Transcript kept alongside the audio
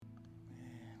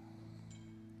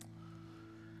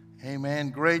Amen.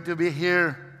 Great to be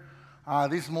here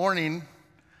this morning.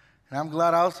 And I'm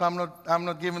glad also I'm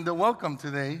not giving the welcome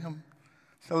today.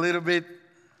 It's a little bit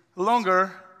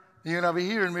longer. You're not be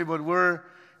hearing me, but we're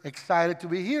excited to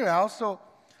be here. Also,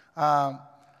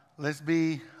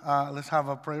 let's have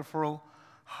a prayerful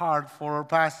heart for our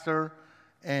pastor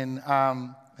and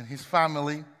his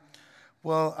family.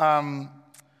 Well,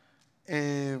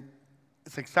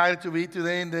 it's excited to be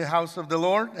today in the house of the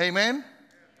Lord. Amen.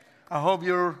 I hope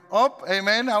you're up.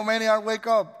 Amen. How many are wake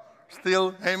up?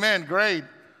 Still, amen. Great.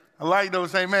 I like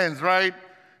those amens, right?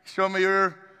 Show me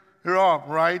you're up,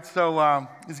 right? So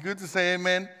it's good to say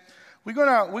amen. We're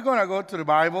gonna go to the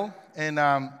Bible, and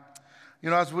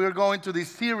as we're going to this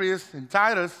series in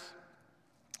Titus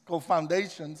called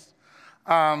Foundations,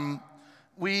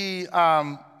 we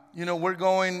learned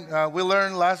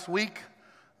last week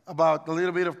about a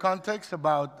little bit of context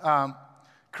about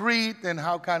Crete and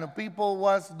how kind of people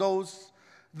was those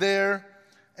there,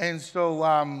 and so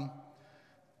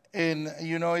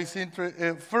it's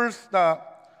interesting. First,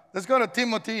 let's go to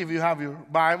Timothy if you have your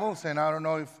Bibles, and I don't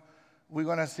know if we're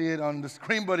gonna see it on the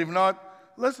screen, but if not,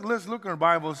 let's look at our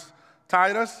Bibles.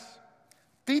 Titus,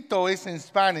 Tito is in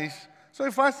Spanish, so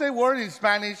if I say word in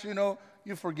Spanish, you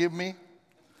forgive me.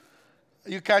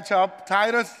 You catch up.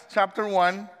 Titus chapter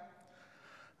 1,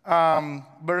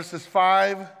 verses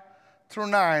 5 through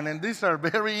 9, and these are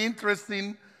very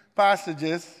interesting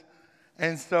passages.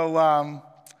 And so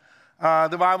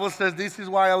the Bible says, "This is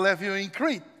why I left you in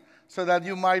Crete, so that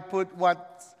you might put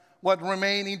what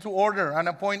remain into order and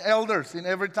appoint elders in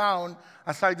every town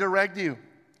as I direct you.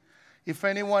 If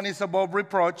anyone is above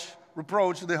reproach,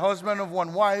 the husband of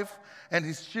one wife, and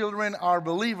his children are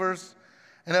believers,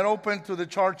 and not open to the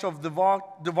charge of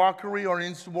debauchery or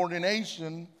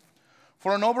insubordination.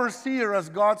 For an overseer as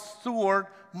God's steward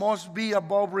must be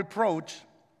above reproach.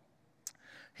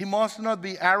 He must not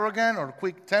be arrogant or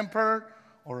quick-tempered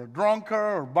or a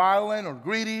drunkard or violent or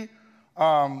greedy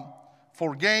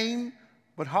for gain,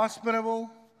 but hospitable,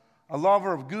 a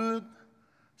lover of good,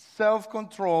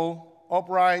 self-control,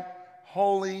 upright,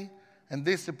 holy, and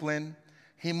disciplined.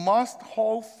 He must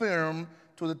hold firm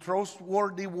to the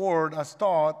trustworthy word as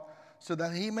taught, so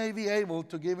that he may be able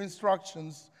to give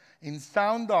instructions in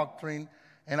sound doctrine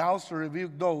and also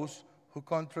rebuke those who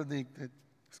contradict it."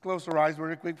 Let's close our eyes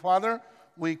very quick. Father,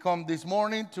 we come this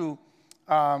morning to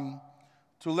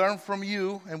learn from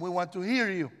you, and we want to hear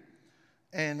you.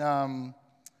 And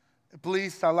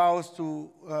please allow us to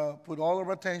put all of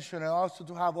our attention and also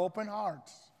to have open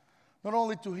hearts, not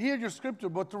only to hear your scripture,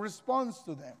 but to respond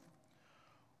to them.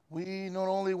 We not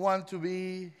only want to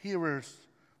be hearers,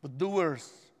 but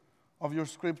doers of your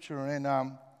scripture.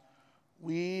 And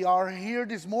we are here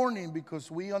this morning because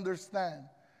we understand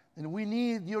and we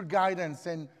need your guidance,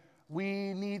 and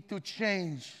we need to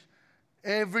change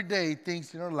every day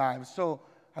things in our lives. So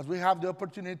as we have the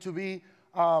opportunity to be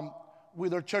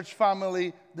with our church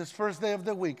family this first day of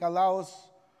the week, allow us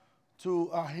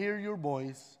to hear your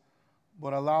voice,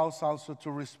 but allow us also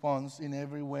to respond in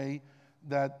every way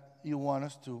that you want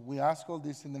us to. We ask all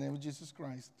this in the name of Jesus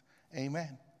Christ.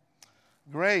 Amen.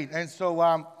 Great. And so,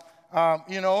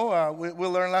 we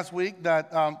learned last week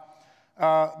that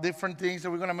different things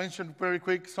that we're going to mention very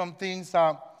quick. Some things,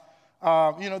 this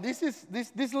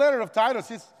letter of Titus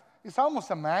is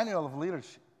almost a manual of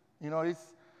leadership.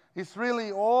 It's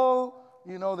really all,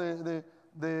 this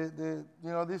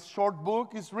short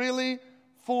book is really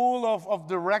full of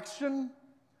direction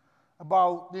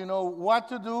about, what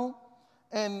to do.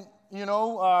 And, we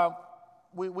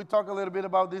talked a little bit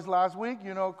about this last week,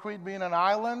 Crete being an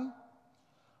island.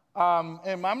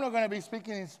 And I'm not going to be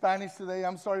speaking in Spanish today.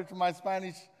 I'm sorry to my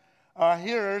Spanish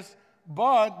hearers,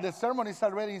 but the sermon is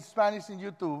already in Spanish in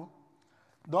YouTube.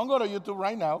 Don't go to YouTube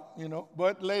right now,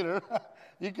 but later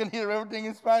you can hear everything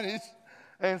in Spanish.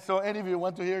 And so any of you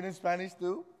want to hear it in Spanish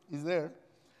too, is there.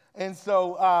 And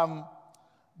so,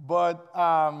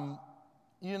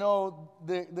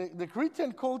 the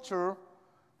Cretan culture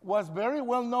was very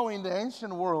well known in the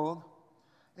ancient world.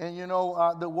 And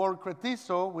the word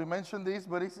kretizo, we mentioned this,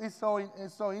 but it's so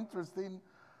interesting,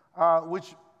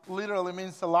 which literally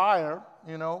means a liar.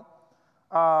 It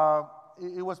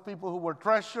was people who were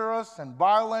treacherous and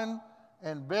violent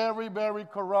and very, very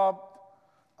corrupt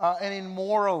and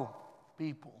immoral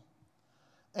people.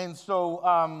 And so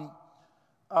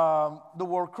the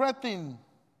word Cretan,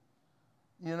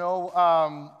 it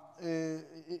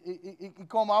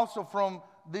come also from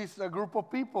this group of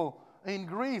people in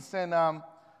Greece. And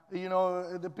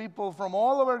the people from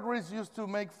all over Greece used to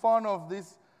make fun of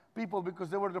these people because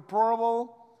they were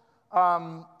deplorable.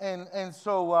 And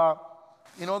so,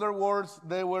 in other words,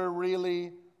 they were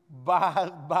really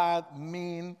bad,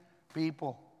 mean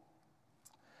people.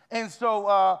 And so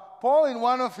Paul, in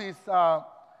one of his,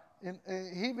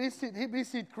 he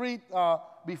visited Crete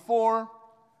before,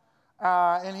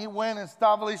 and he went and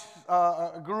established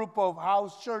a group of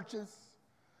house churches.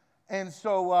 And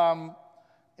so,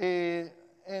 and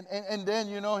then,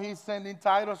 you know, he's sending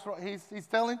Titus, he's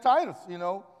telling Titus, you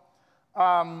know.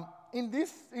 In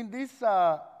this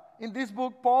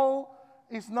book, Paul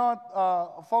is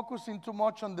not focusing too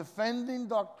much on defending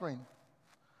doctrine,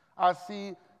 as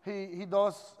he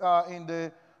does in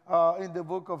the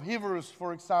book of Hebrews,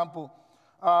 for example.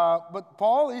 But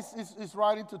Paul is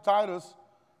writing to Titus.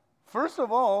 First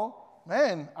of all,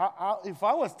 man, if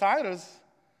I was Titus,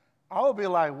 I would be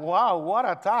like, wow, what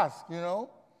a task, you know.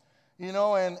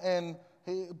 And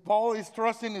Paul is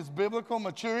trusting his biblical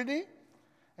maturity.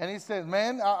 And he said,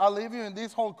 man, I'll leave you in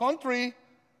this whole country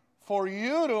for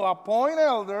you to appoint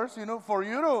elders, you know, for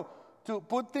you to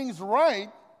put things right.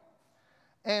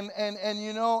 And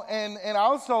you know, and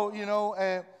also, you know,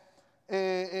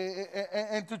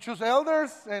 and to choose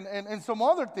elders and some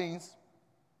other things.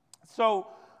 So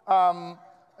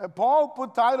Paul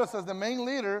put Titus as the main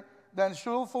leader that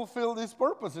should fulfill these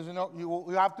purposes. You know,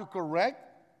 you have to correct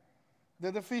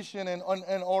the deficient and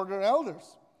order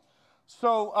elders.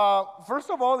 So first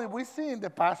of all, if we see in the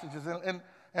passages, and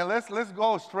let's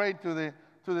go straight to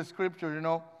the scripture. You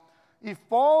know, if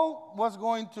Paul was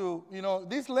going to, you know,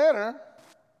 this letter,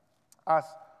 as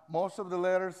most of the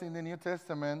letters in the New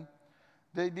Testament,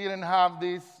 they didn't have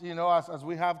this, you know, as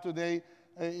we have today,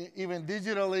 even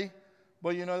digitally,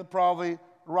 but, you know, they probably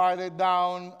write it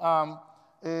down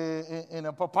in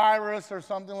a papyrus or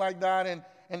something like that,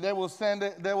 and they will send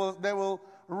it, they will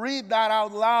read that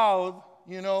out loud,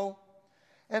 you know.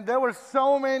 And there were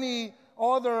so many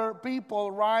other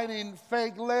people writing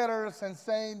fake letters and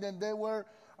saying that they were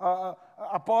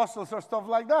apostles or stuff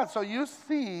like that. So you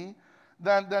see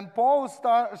that then Paul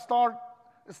start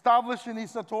establishing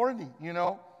his authority, you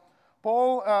know.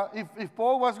 Paul, if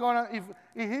Paul was gonna,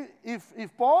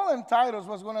 if Paul and Titus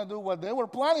was gonna do what they were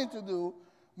planning to do,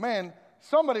 man,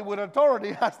 somebody with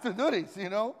authority has to do this, you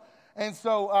know. And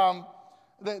so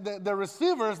the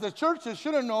receivers, the churches,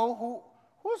 shouldn't know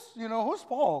who's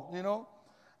Paul, you know.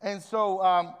 And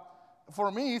so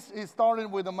for me, it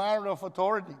started with a matter of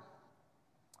authority.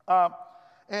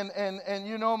 And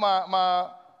you know,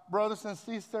 my brothers and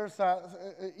sisters,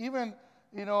 even,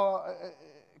 you know,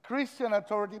 Christian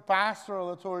authority,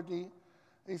 pastoral authority,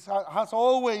 has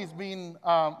always been,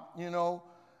 you know,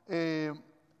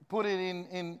 put it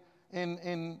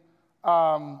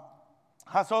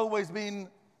has always been,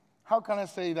 how can I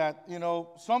say that? You know,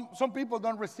 some people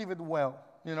don't receive it well,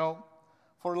 you know,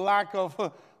 for lack of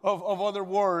other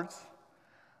words.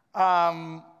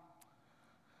 And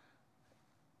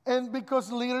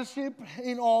because leadership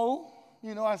in all,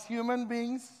 you know, as human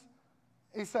beings,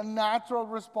 it's a natural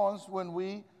response when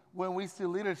we see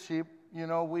leadership. You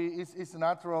know, it's a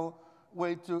natural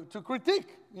way to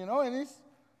critique. You know, and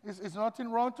it's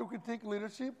nothing wrong to critique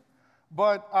leadership,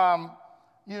 but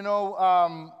you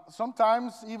know,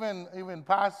 sometimes even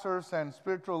pastors and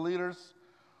spiritual leaders,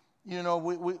 you know,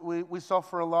 we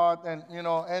suffer a lot, and you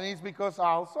know, and it's because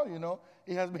also, you know,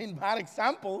 it has been bad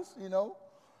examples, you know,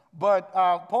 but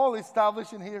Paul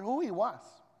establishing here who he was,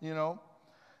 you know.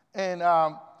 And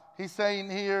he's saying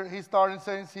here, he started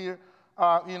saying here,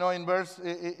 you know, in verse,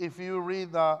 if you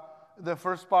read the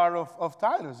first part of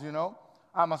Titus, you know,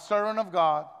 I'm a servant of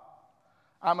God,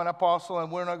 I'm an apostle,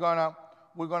 and we're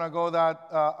gonna go that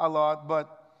a lot,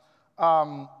 but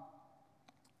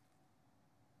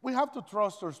we have to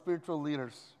trust our spiritual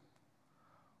leaders.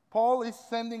 Paul is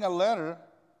sending a letter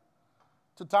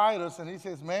to Titus, and he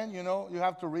says, man, you know, you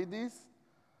have to read this,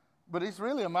 but it's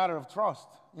really a matter of trust,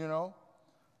 you know.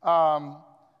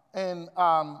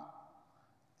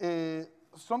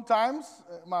 Sometimes,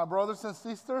 my brothers and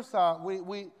sisters,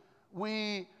 we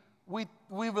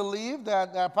believe that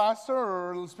a pastor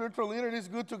or a spiritual leader is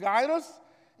good to guide us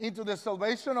into the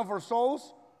salvation of our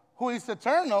souls, who is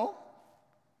eternal.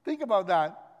 Think about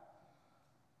that.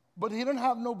 But he don't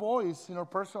have no voice in our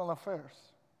personal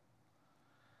affairs.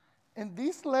 And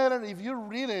this letter, if you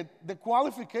read it, the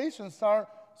qualifications are,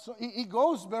 so it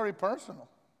goes very personal.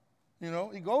 You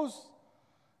know, it goes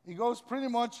pretty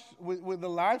much with the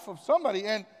life of somebody.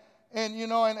 And you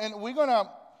know, and we're going to,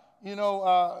 you know,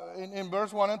 in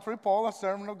verse 1 and 3, Paul, a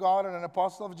servant of God and an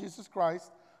apostle of Jesus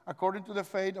Christ, according to the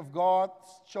faith of God's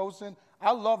chosen.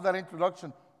 I love that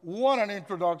introduction. What an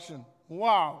introduction.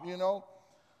 Wow, you know.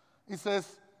 He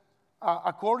says,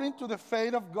 according to the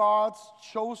faith of God's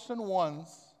chosen ones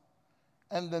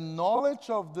and the knowledge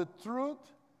of the truth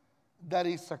that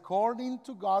is according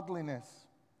to godliness,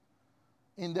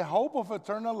 in the hope of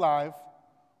eternal life,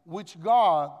 which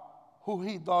God, who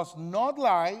he does not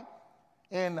lie,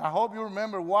 and I hope you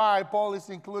remember why Paul is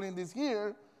including this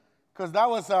here, because that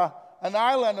was an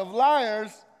island of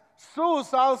liars.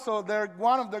 Zeus also,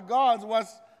 one of the gods was,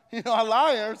 a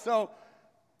liar, so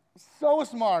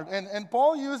smart. And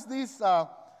Paul used this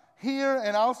here,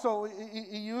 and also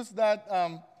he used that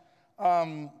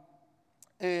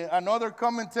another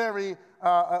commentary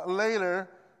later,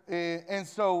 and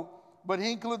so, but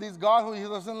he included this God who he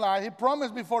doesn't lie. He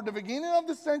promised before the beginning of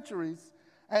the centuries,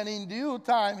 and in due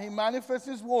time, he manifests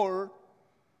his word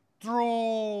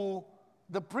through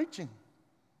the preaching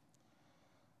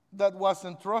that was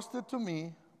entrusted to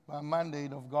me by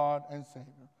mandate of God and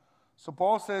Savior. So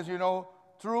Paul says,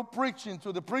 through preaching,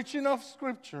 to the preaching of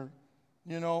Scripture,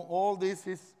 all this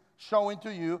is showing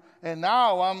to you. And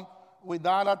now I'm, with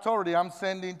that authority, I'm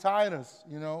sending Titus,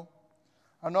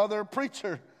 another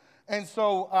preacher. And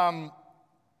so,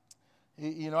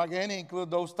 again, he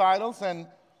includes those titles. And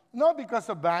not because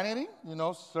of vanity,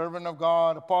 servant of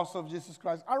God, apostle of Jesus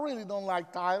Christ. I really don't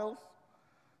like titles,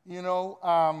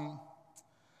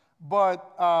 But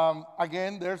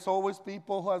again, there's always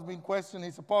people who have been questioning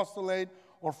his apostolate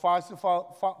or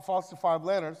falsified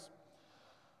letters.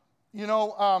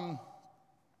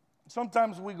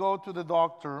 Sometimes we go to the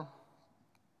doctor,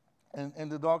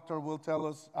 and the doctor will tell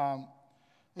us,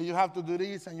 you have to do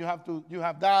this, and you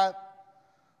have that.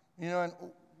 And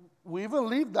we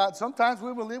believe that. Sometimes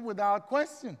we believe without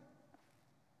question.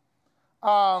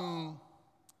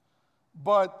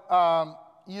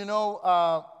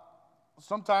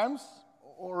 Sometimes,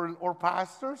 or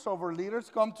pastors or leaders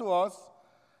come to us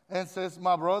and says,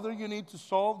 my brother, you need to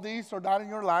solve this or that in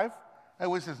your life.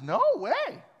 And we says, no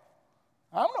way.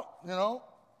 I'm not,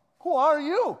 who are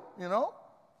you?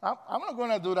 I'm not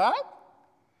going to do that.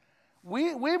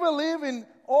 We believe in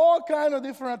all kinds of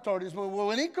different authorities. But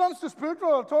when it comes to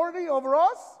spiritual authority over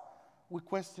us, we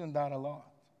question that a lot.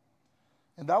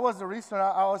 And that was the reason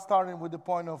I was starting with the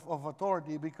point of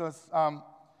authority, because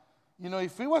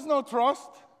if there was no trust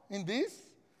in this,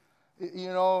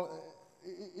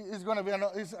 it's going to be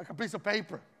it's like a piece of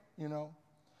paper,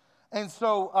 And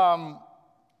so,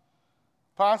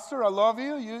 Pastor, I love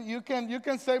you. You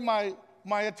can save my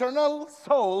eternal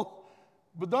soul,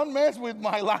 but don't mess with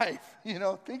my life.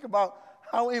 Think about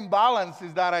how imbalanced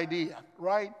is that idea,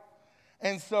 right?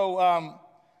 And so,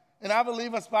 and I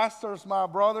believe as pastors, my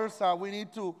brothers, we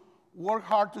need to work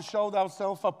hard to show that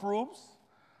ourselves approves.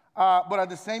 But at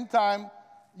the same time,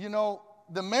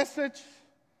 the message,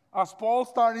 as Paul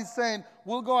started saying,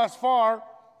 will go as far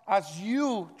as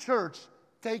you, church,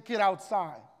 take it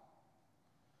outside.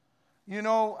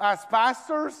 As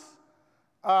pastors,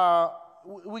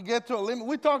 we get to a limit.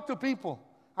 We talk to people.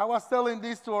 I was telling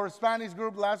this to our Spanish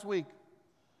group last week.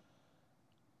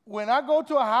 When I go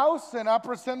to a house and I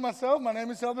present myself, my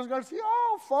name is Elvis Garcia.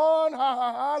 Oh, fun, ha,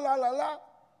 ha, ha, la, la, la.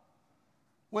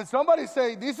 When somebody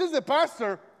say, this is the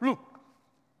pastor, look.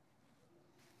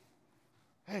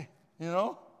 Hey,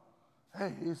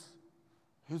 hey,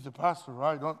 he's the pastor,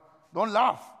 right? Don't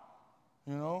laugh,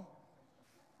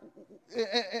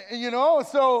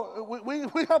 So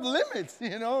we have limits,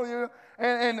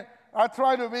 and I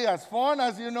try to be as fun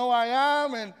as I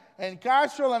am, and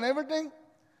casual and everything.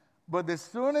 But as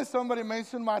soon as somebody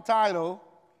mentioned my title,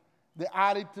 the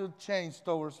attitude changed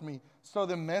towards me. So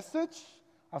the message,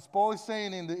 as Paul is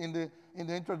saying in the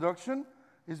introduction,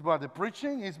 is about the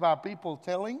preaching, is about people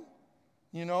telling,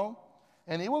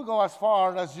 and it will go as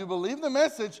far as you believe the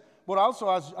message, but also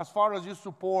as far as you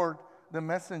support the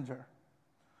messenger.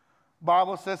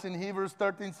 Bible says in Hebrews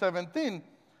 13:17,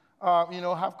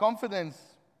 have confidence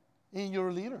in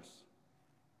your leaders.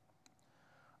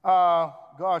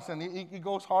 Gosh, and it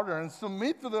goes harder, and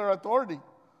submit to their authority,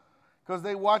 because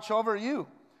they watch over you.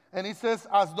 And he says,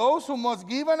 as those who must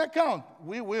give an account,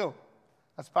 we will,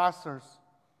 as pastors,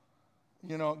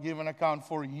 give an account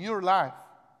for your life.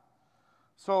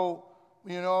 So,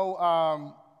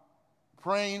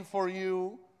 praying for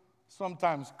you,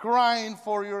 sometimes crying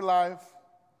for your life.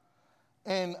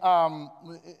 And,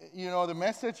 the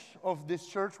message of this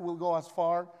church will go as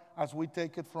far as we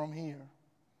take it from here.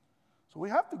 So we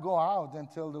have to go out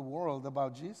and tell the world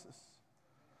about Jesus.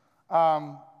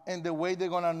 And the way they're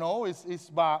going to know is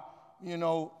by,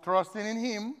 trusting in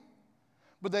him.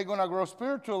 But they're going to grow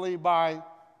spiritually by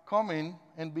coming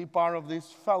and be part of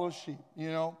this fellowship,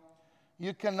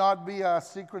 You cannot be a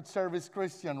Secret Service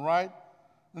Christian, right?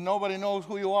 Nobody knows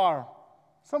who you are.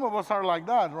 Some of us are like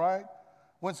that, right?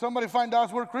 When somebody finds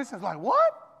out we're Christians, like,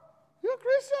 what? You're a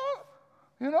Christian?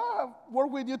 I've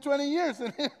worked with you 20 years,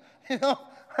 and,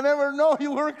 I never know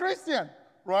you were a Christian,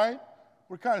 right?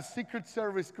 we're kind of secret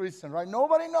service Christian, right?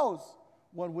 Nobody knows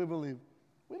what we believe.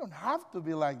 We don't have to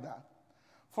be like that.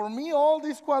 For me, all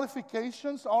these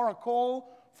qualifications are a call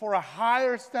for a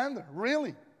higher standard,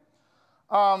 really.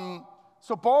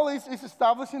 So Paul is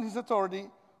establishing his authority.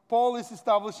 Paul is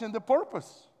establishing the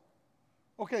purpose.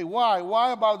 Okay, why?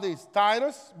 Why about this?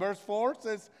 Titus, verse 4,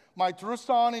 says, my true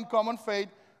son in common faith,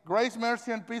 grace,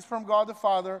 mercy, and peace from God the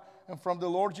Father and from the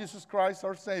Lord Jesus Christ,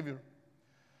 our Savior.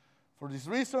 For this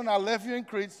reason, I left you in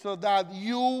Crete so that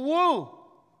you will.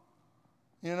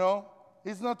 You know,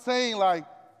 he's not saying like,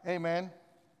 hey, man,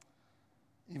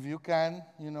 if you can,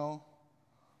 you know,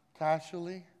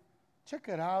 casually, check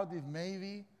it out. If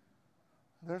maybe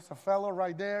there's a fellow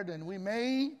right there, then we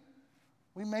may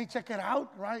check it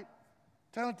out, right?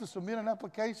 Tell him to submit an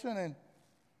application. And,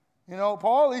 you know,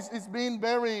 Paul is being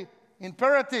very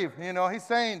imperative. You know, he's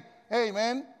saying, hey,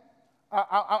 man,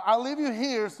 I'll leave you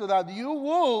here so that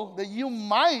you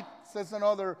might, says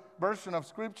another version of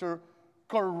Scripture,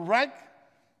 correct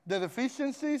the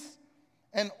deficiencies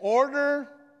and order,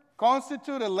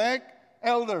 constitute, elect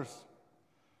elders.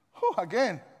 Whew,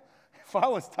 again, if I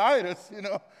was Titus, you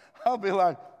know, I'll be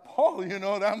like, Paul, you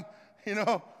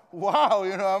know, wow,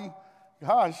 you know,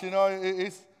 gosh, you know,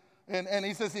 and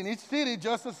he says, in each city,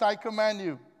 just as I command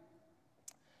you.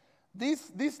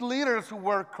 These leaders who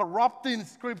were corrupting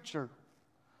Scripture,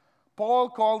 Paul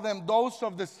called them those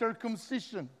of the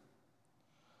circumcision,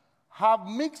 have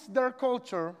mixed their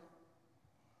culture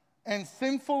and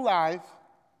sinful life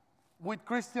with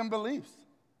Christian beliefs.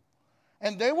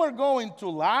 And they were going to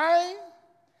lie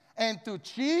and to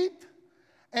cheat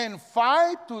and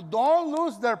fight to don't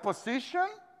lose their position.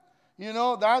 You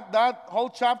know, that whole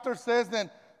chapter says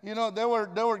that, you know, they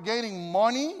were gaining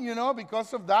money, you know,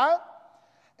 because of that.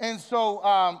 And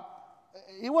so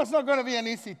it was not going to be an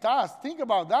easy task. Think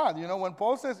about that. You know, when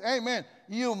Paul says, hey, man,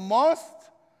 you must,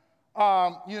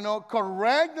 you know,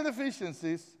 correct the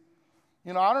deficiencies.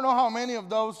 You know, I don't know how many of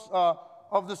those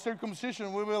of the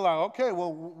circumcision we were like, okay,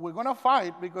 well, we're going to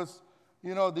fight because,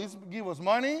 you know, this give us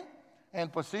money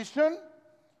and position,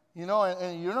 you know,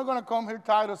 and you're not going to come here,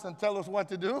 Titus, and tell us what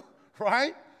to do,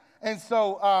 right? And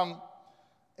so,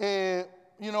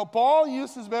 you know, Paul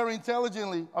uses very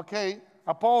intelligently, okay,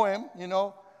 a poem, you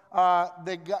know.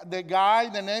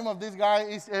 The name of this guy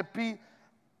is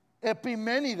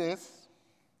Epimenides,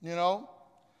 you know,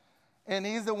 and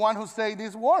he's the one who say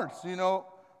these words, you know.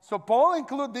 So Paul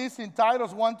include this in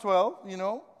Titus 1:12, you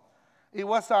know. He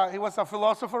was a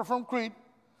philosopher from Crete,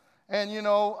 and, you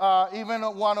know, even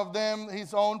one of them,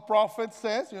 his own prophet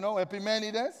says, you know,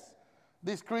 Epimenides,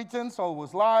 these Cretans,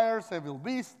 always liars, evil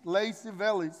beasts, lazy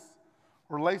bellies,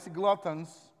 or lazy gluttons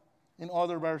in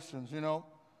other versions, you know.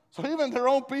 So even their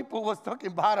own people was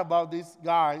talking bad about these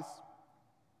guys.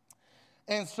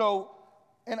 And so,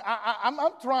 and I'm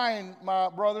trying, my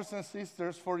brothers and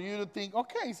sisters, for you to think,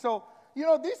 okay, so, you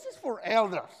know, this is for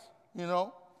elders, you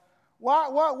know.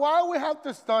 Why we have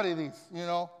to study this, you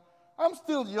know? I'm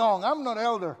still young. I'm not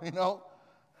elder, you know.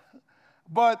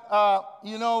 But,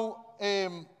 you know,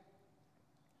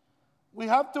 we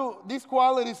have to, these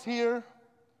qualities here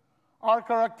are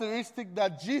characteristic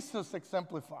that Jesus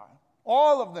exemplified.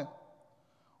 All of them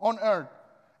on earth.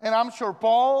 And I'm sure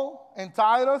Paul and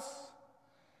Titus,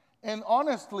 and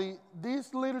honestly,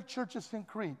 these little churches in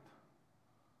Crete,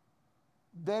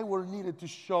 they were needed to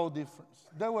show difference.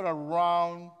 They were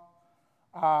around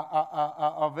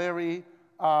very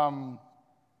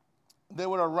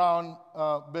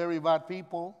bad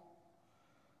people.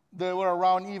 They were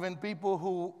around even people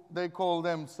who they call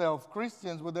themselves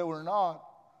Christians, but they were not.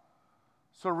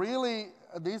 So really,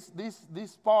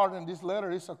 this part in this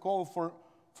letter is a call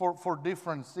for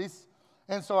differences.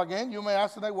 And so again, you may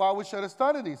ask today why we should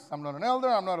study this. I'm not an elder.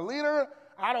 I'm not a leader.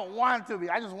 I don't want to be.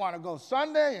 I just want to go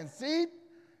Sunday and sit,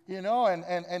 you know,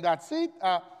 and that's it.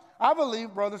 I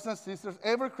believe, brothers and sisters,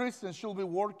 every Christian should be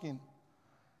working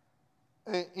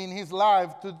in his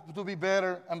life to be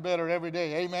better and better every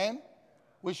day. Amen?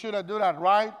 We should do that,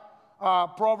 right?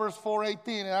 Proverbs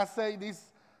 4:18, and I say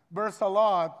this verse a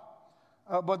lot.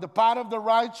 But the path of the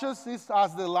righteous is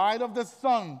as the light of the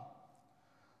sun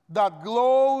that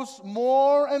glows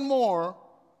more and more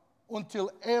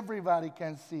until everybody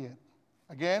can see it.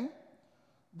 Again,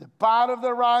 the path of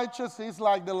the righteous is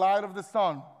like the light of the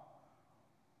sun.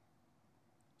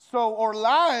 So our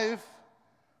life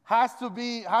has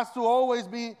to always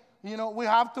be, you know, we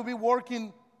have to be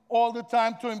working all the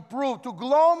time to improve, to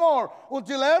glow more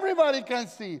until everybody can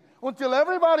see, until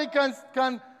everybody can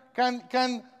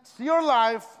see your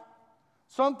life,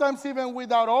 sometimes even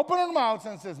without opening mouths,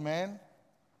 and says, man,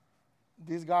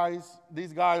 this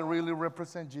guy really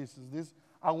represents Jesus.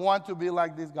 I want to be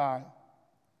like this guy.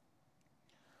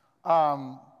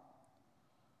 Um,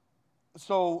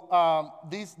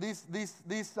 these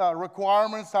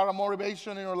requirements are a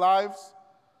motivation in our lives.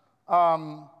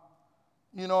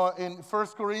 In 1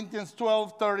 Corinthians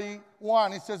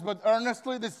 12:31, it says, but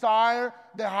earnestly desire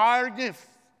the higher gift.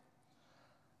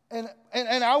 And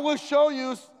I will show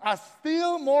you a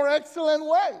still more excellent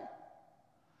way.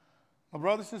 My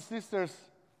brothers and sisters,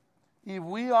 if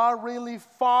we are really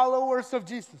followers of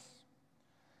Jesus,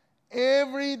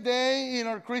 every day in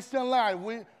our Christian life,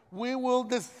 we will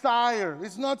desire.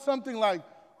 It's not something like,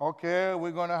 okay,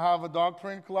 we're going to have a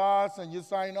doctrine class and you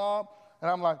sign up. And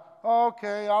I'm like,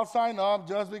 okay, I'll sign up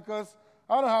just because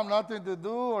I don't have nothing to do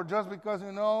or just because,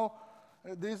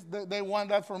 they want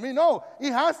that for me. No,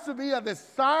 it has to be a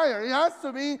desire. It has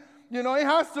to be, it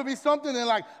has to be something that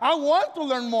like, I want to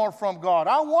learn more from God.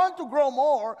 I want to grow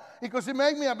more because it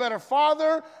makes me a better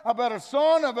father, a better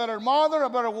son, a better mother, a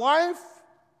better wife.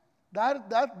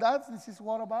 This is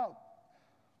what about.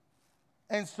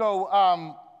 And so,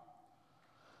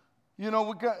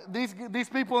 these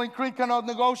people in Crete cannot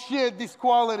negotiate these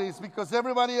qualities because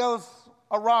everybody else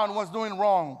around was doing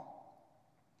wrong.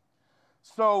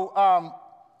 So,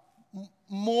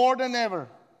 more than ever,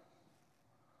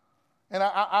 and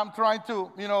I'm trying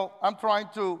for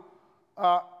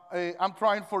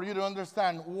you to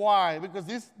understand why, because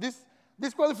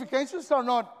these qualifications are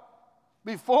not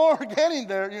before getting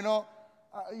there.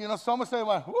 Someone say,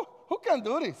 well, who can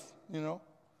do this?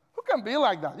 Who can be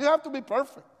like that? You have to be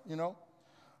perfect.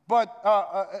 But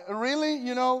really,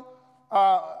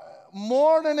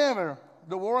 more than ever,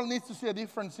 the world needs to see a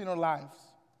difference in our lives,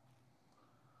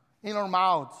 in our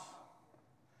mouths,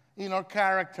 in our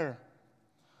character.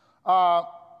 And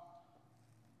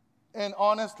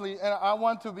honestly, and I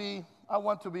want to be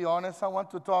honest. I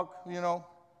want to talk,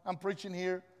 I'm preaching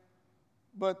here.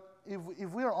 But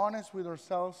if we are honest with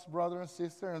ourselves, brother and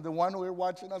sister, and the one who are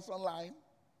watching us online,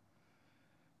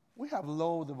 we have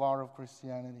lowered the bar of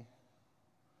Christianity.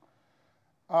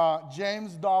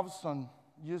 James Dobson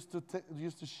used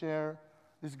to share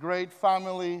this great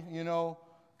family,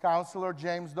 counselor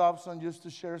James Dobson used to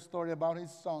share a story about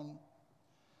his son.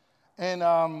 And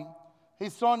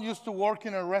his son used to work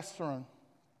in a restaurant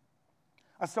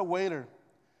as a waiter.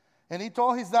 And he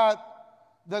told his dad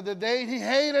that the day he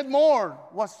hated more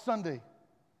was Sunday.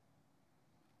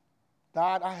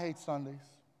 Dad, I hate Sundays.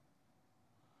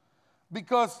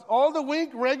 Because all the week,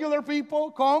 regular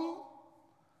people come.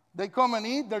 They come and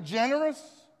eat. They're generous.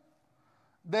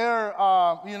 They're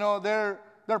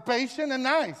patient and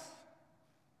nice.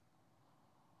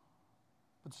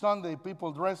 But Sunday,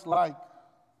 people dress like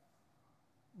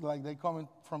they coming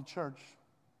from church.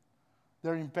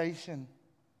 They're impatient.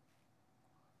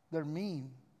 They're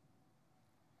mean.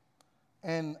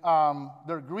 And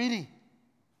they're greedy.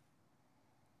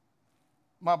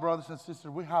 My brothers and sisters,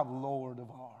 we have lowered the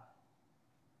bar.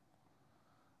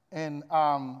 And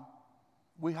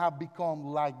we have become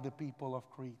like the people of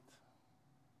Crete,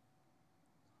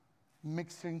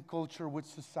 mixing culture with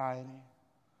society.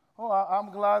 Oh,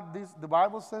 I'm glad the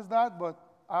Bible says that, but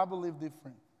I believe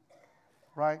different,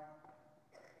 right?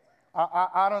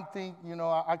 I don't think,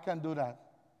 I can do that.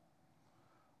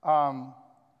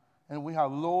 And we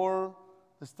have lowered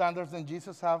the standards that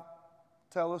Jesus have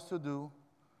tell us to do,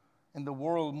 and the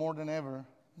world more than ever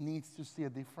needs to see a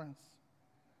difference.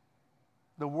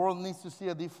 The world needs to see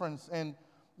a difference. And,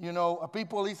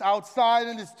 people is outside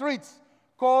in the streets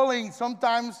calling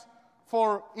sometimes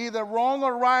for either wrong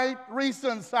or right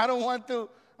reasons. I don't want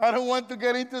to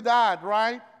get into that,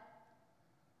 right?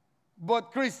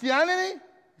 But Christianity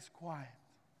is quiet.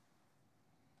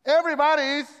 Everybody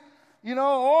is,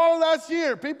 all last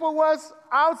year, people was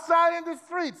outside in the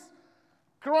streets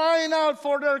crying out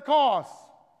for their cause.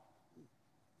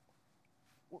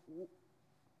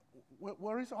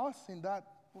 Where is us in that?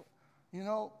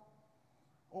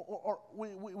 Or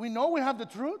we know we have the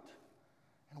truth,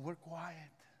 and we're quiet.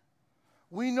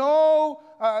 We know,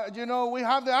 we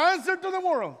have the answer to the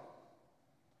world.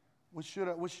 We should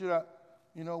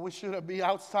be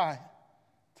outside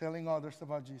telling others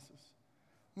about Jesus.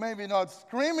 Maybe not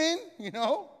screaming,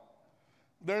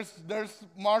 There's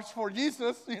March for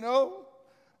Jesus,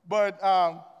 But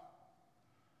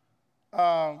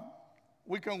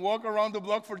we can walk around the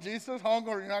block for Jesus,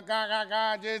 hungry,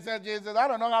 Jesus, Jesus. I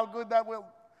don't know how good that will.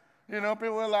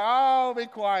 People are like, oh, be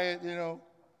quiet, And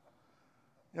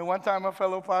one time a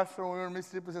fellow pastor, when we were in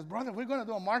Mississippi, says, brother, we're going to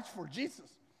do a march for Jesus.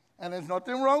 And there's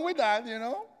nothing wrong with that,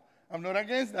 I'm not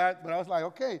against that. But I was like,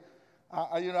 okay,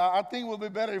 I think it will be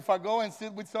better if I go and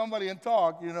sit with somebody and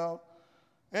talk,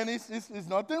 And it's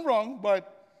nothing wrong,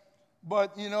 but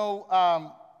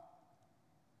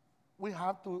we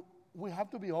have to we have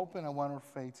to be open about our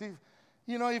faith.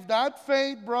 If that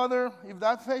faith, brother, if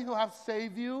that faith will have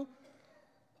saved you,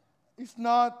 it's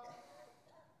not,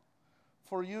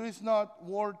 for you, it's not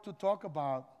worth to talk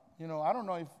about. I don't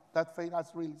know if that faith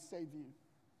has really saved you.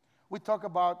 We talk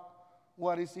about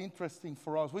what is interesting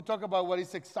for us. We talk about what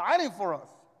is exciting for us.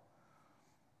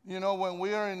 When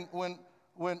we are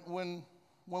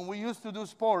when we used to do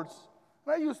sports,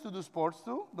 and I used to do sports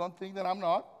too. Don't think that I'm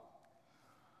not.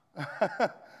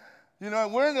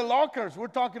 We're in the lockers. We're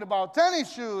talking about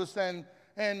tennis shoes and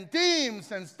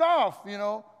teams and stuff.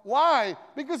 Why?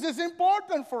 Because it's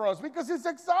important for us. Because it's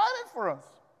exciting for us.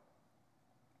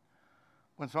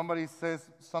 When somebody says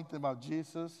something about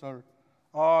Jesus or,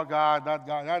 oh, God, that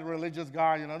guy, that religious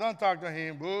guy, don't talk to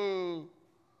him, boo.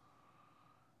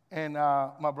 And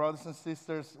my brothers and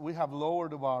sisters, we have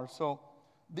lowered the bar. So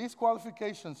these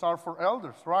qualifications are for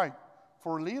elders, right?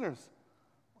 For leaders.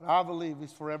 But I believe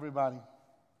it's for everybody.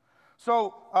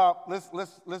 So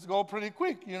let's go pretty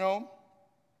quick,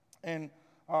 And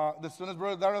as soon as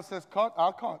Brother Darrell says cut,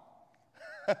 I'll cut.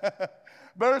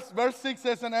 Verse 6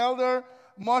 says, an elder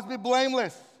must be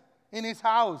blameless in his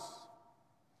house.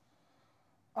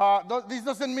 This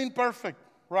doesn't mean perfect,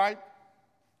 right?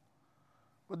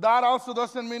 But that also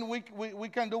doesn't mean we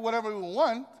can do whatever we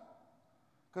want.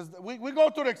 Because we go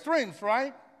to the extremes,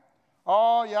 right?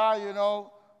 Oh, yeah, you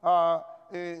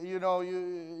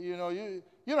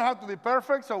don't have to be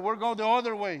perfect, so we're going the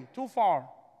other way, too far.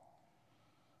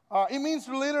 It means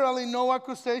literally no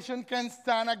accusation can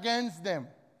stand against them.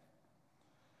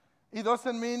 It does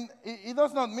not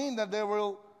mean that there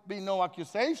will be no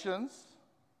accusations,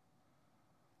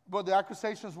 but the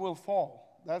accusations will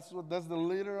fall. That's the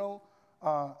literal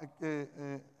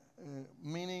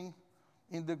meaning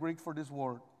in the Greek for this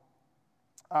word.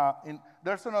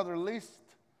 There's another list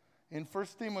in 1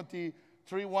 Timothy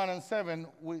 3:1-7,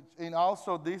 and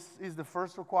also this is the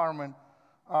first requirement,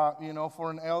 for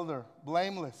an elder,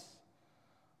 blameless,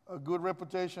 a good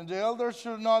reputation. The elder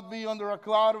should not be under a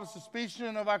cloud of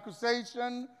suspicion, of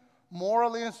accusation,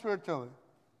 morally and spiritually.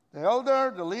 The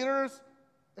elder, the leaders,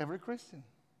 every Christian.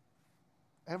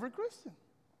 Every Christian.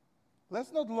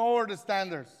 Let's not lower the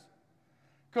standards.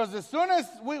 Because as soon as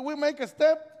we make a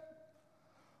step,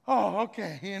 oh,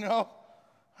 okay,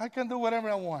 I can do whatever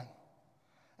I want.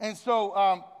 And so,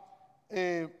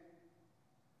 if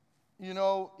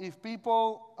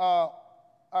people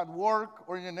at work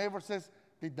or your neighbor says,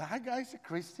 did that guy's a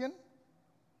Christian?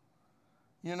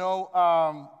 We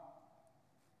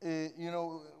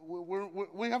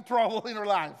have trouble in our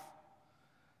life.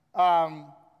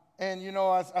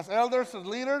 As elders, as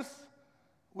leaders,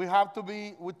 we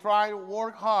try to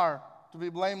work hard to be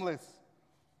blameless.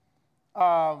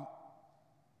 So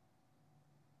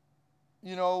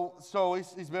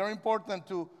it's very important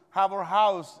to have our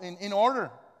house in order.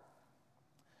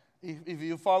 If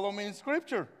you follow me in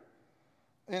Scripture.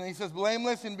 And he says,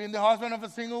 blameless in being the husband of a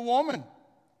single woman.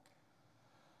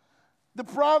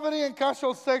 Depravity and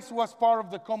casual sex was part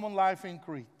of the common life in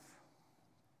Crete.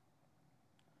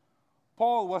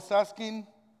 Paul was asking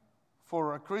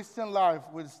for a Christian life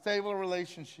with a stable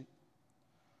relationship.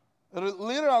 It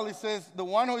literally says, the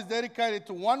one who is dedicated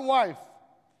to one wife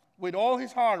with all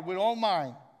his heart, with all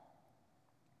mind.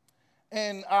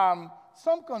 And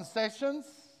some concessions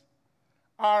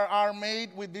are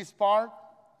made with this part.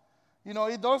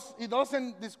 It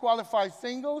doesn't disqualify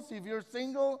singles. If you're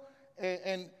single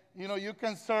and you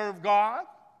can serve God.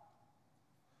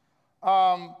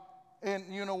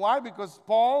 And you know why? Because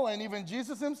Paul and even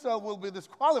Jesus himself will be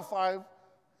disqualified.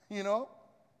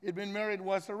 Being married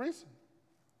was a reason.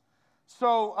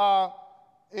 So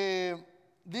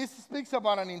this speaks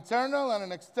about an internal and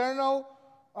an external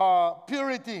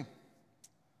purity.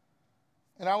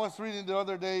 And I was reading the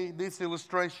other day this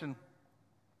illustration.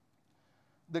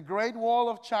 The Great Wall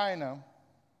of China,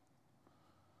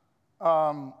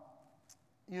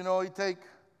 it takes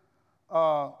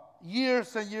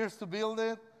years and years to build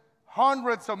it.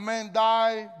 Hundreds of men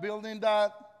die building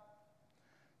that.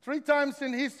 3 times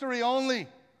in history only,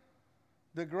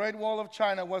 the Great Wall of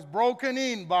China was broken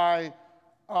in by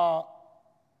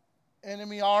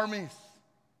enemy armies.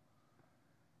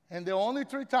 And the only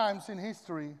 3 times in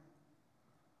history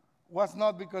was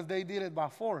not because they did it by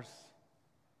force.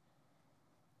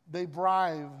 They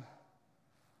bribed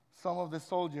some of the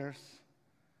soldiers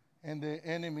and the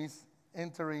enemies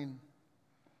entering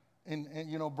and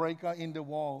break in the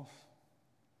walls.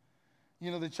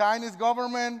 The Chinese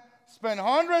government spent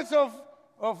hundreds, I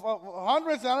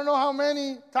don't know how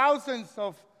many, thousands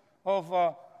of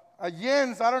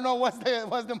yens, I don't know what's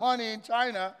the money in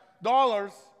China,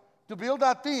 dollars, to build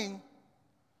that thing.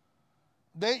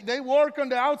 They work on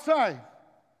the outside.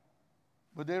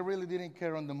 but they really didn't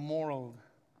care on the moral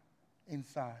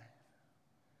inside.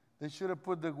 They should have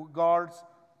put the guards,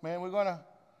 man, we're gonna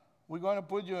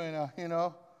put you in a,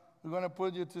 we're gonna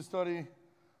put you to study,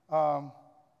 to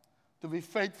be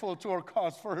faithful to our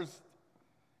cause first.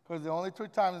 Because the only 3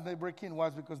 times they break in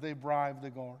was because they bribed the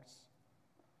guards.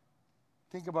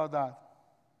 Think about that.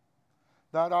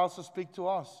 That also speaks to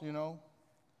us,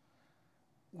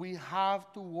 We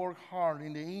have to work hard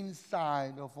in the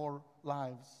inside of our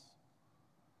lives.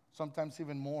 Sometimes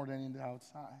even more than in the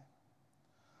outside.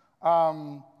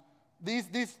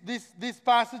 These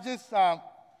passages,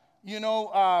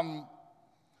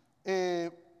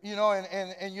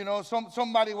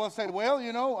 somebody will say, well,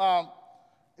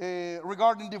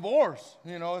 regarding divorce,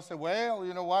 say,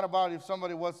 well, what about if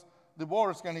somebody was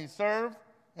divorced, can he serve?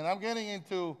 And I'm getting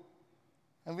into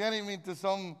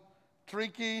some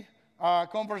tricky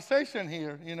conversation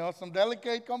here, some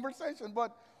delicate conversation.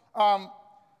 But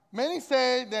many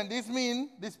say that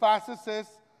this passage says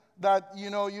that,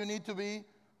 you need to be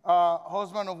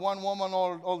husband of one woman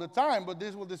all the time, but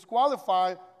this will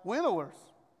disqualify widowers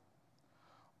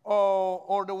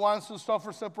or the ones who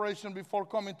suffer separation before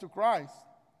coming to Christ.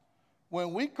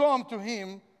 When we come to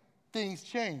him, things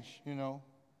change,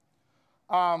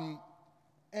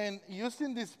 And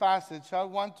using this passage, I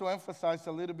want to emphasize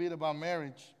a little bit about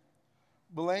marriage.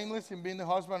 Blameless in being the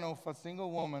husband of a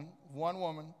single woman, one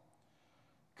woman.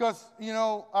 Because,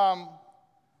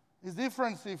 it's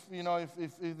different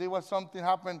if there was something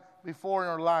happened before in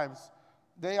our lives.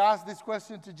 They asked this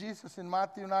question to Jesus in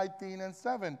Matthew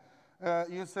 19:7.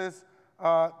 It says,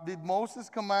 did Moses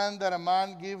command that a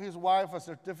man give his wife a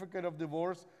certificate of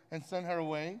divorce and send her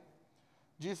away?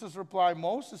 Jesus replied,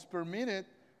 Moses permitted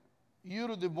you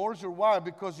to divorce your wife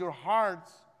because your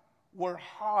hearts were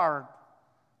hard,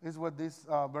 is what this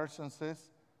version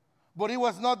says. But it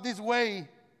was not this way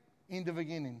in the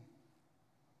beginning.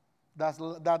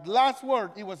 That last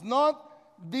word, it was not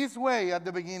this way at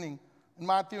the beginning, in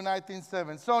Matthew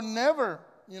 19:7. So never,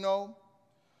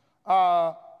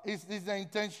 is the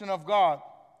intention of God.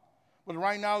 But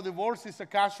right now, divorce is a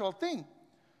casual thing.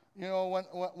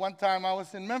 One time I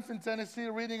was in Memphis, Tennessee,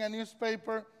 reading a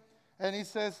newspaper, and it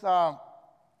says, I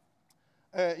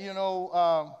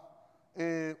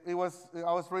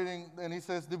was reading, and it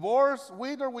says, divorce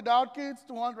with or without kids,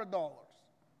 $200.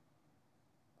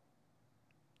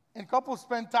 And couples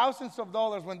spend thousands of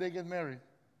dollars when they get married.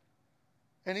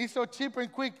 And it's so cheap and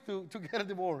quick to get a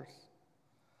divorce.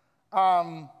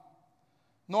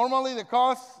 Normally, the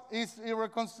cost is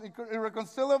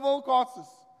irreconcilable costs.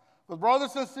 But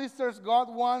brothers and sisters, God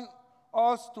wants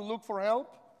us to look for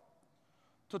help,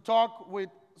 to talk with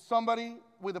somebody,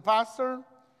 with a pastor.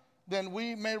 Then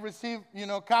we may receive,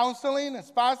 counseling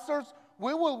as pastors.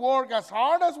 We will work as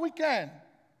hard as we can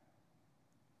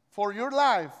for your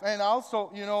life and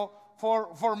also,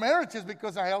 for marriages,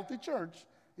 because a healthy church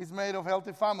is made of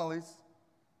healthy families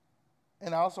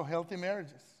and also healthy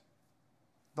marriages.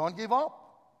 Don't give up.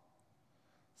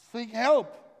 Seek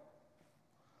help.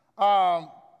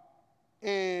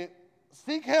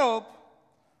 Seek help,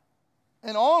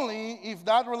 and only if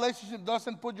that relationship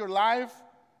doesn't put your life,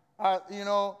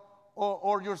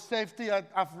 or your safety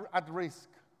at risk.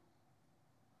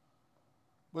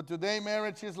 But today,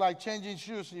 marriage is like changing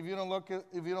shoes. If you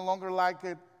no longer like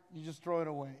it, you just throw it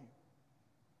away.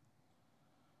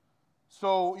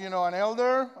 So, an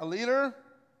elder, a leader,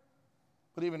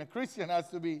 but even a Christian has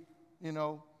to be,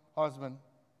 husband.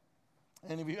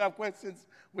 And if you have questions,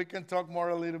 we can talk more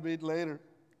a little bit later.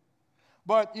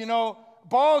 But,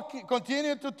 Paul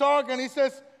continued to talk, and he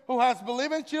says, who has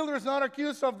believing children is not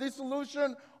accused of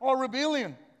dissolution or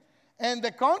rebellion. And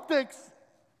the context,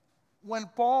 when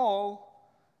Paul,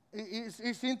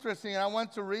 is interesting, and I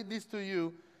want to read this to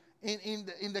you.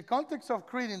 In the context of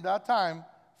Crete in that time,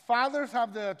 fathers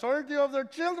have the authority of their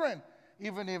children,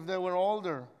 even if they were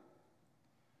older.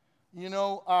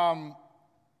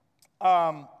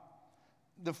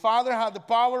 The father had the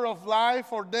power of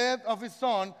life or death of his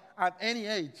son at any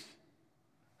age.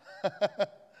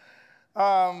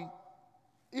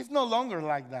 It's no longer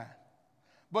like that.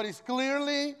 But it's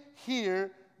clearly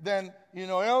here that,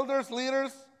 elders,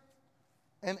 leaders,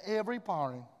 and every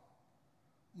parent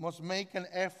must make an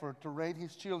effort to raise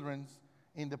his children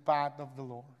in the path of the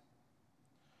Lord.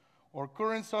 Our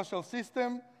current social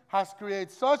system has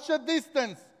created such a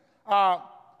distance,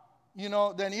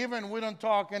 then even we don't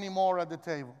talk anymore at the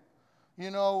table.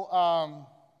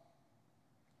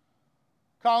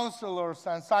 Counselors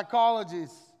and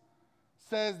psychologists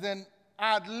says then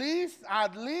at least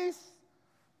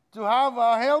to have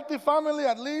a healthy family,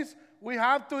 at least we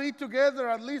have to eat together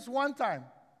at least one time.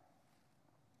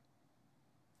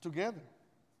 Together.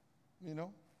 you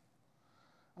know.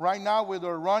 Right now with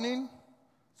our running,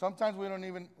 sometimes we don't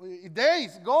even,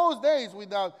 days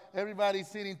without everybody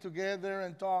sitting together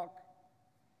and talk.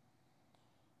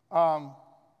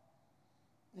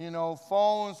 You know,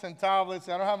 phones and tablets,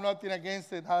 I don't have nothing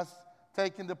against it, has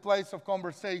taken the place of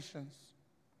conversations.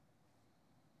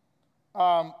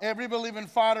 Every believing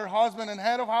father, husband, and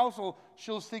head of household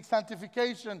should seek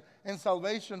sanctification and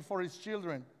salvation for his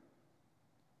children.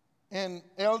 And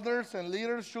elders and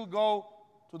leaders should go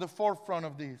to the forefront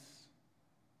of this.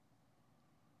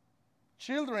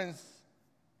 Children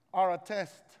are a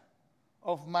test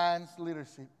of man's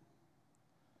leadership.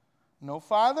 No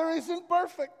father is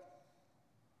imperfect,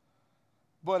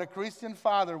 but a Christian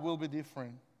father will be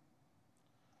different.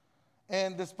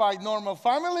 And despite normal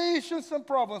family issues and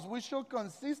problems, we should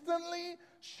consistently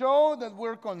show that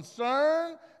we're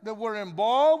concerned, that we're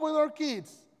involved with our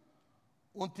kids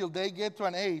until they get to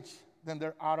an age, then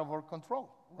they're out of our control,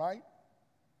 right?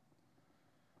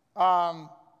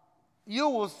 You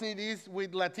will see this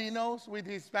with Latinos, with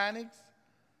Hispanics,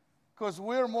 because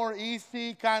we're more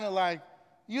easy, kind of like,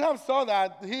 you have saw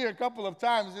that here a couple of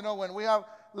times, you know, when we have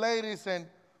ladies and,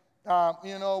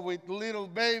 you know, with little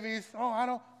babies, I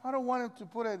don't want him to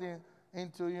put it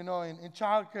into, you know, in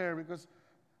childcare because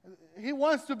he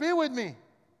wants to be with me.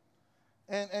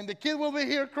 And the kid will be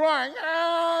here crying.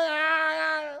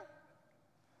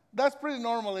 That's pretty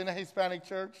normal in a Hispanic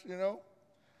church, you know.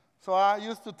 So I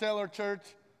used to tell our church,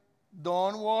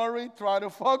 don't worry, try to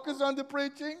focus on the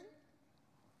preaching.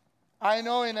 I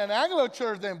know in an Anglo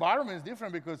church, the environment is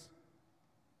different because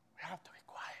we have to be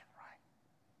quiet, right?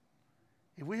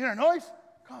 If we hear a noise,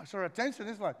 gosh, our attention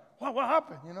is like, what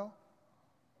happened, you know?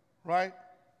 Right?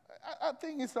 I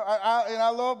think it's, and I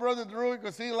love Brother Drew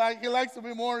because he likes to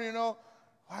be more, you know,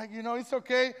 like, you know, it's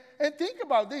okay. And think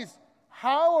about this,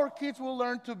 how our kids will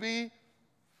learn to be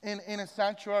in a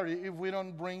sanctuary if we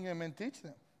don't bring them and teach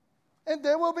them. And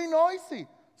they will be noisy.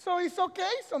 So it's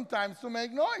okay sometimes to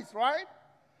make noise, right?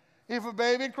 If a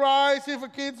baby cries, if a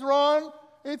kid's run,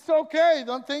 it's okay.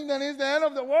 Don't think that it's the end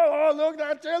of the world. Oh, look,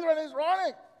 that children is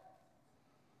running.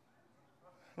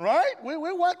 Right? We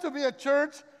want to be a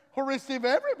church who receive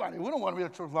everybody. We don't want to be a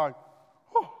church like,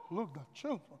 oh, look, that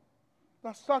children.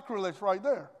 That's sacrilege right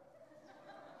there.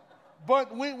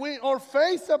 But our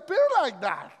face appear like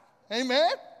that.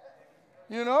 Amen?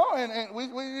 You know, and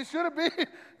we shouldn't be,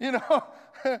 you know,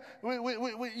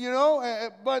 you know,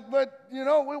 but you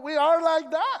know, we are like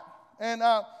that.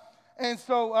 And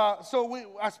so we,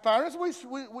 as parents, we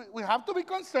have to be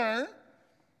concerned.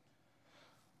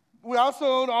 We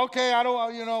also, okay,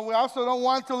 we also don't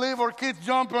want to leave our kids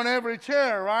jump on every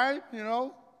chair, right? You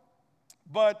know,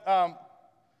 but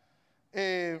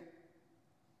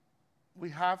we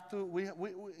have to, we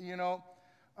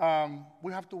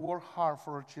have to work hard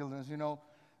for our children. You know,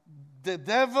 the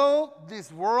devil,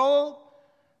 this world,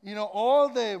 you know, all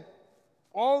the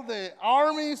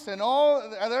armies and all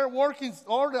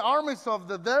the armies of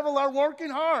the devil are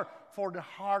working hard for the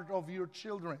heart of your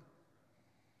children.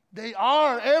 They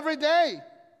are every day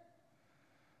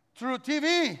through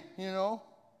TV, you know.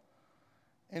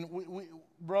 And we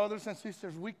brothers and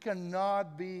sisters, we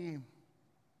cannot be,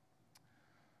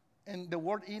 and the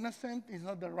word innocent is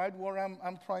not the right word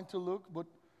I'm trying to look, but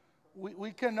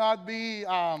we cannot be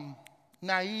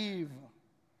naive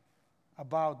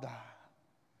about that.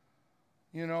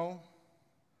 You know,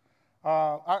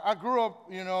 I grew up,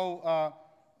 you know,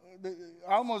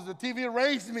 almost the TV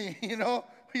raised me, you know.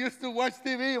 We used to watch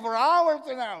TV for hours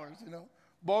and hours, you know.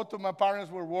 Both of my parents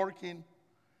were working,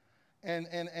 and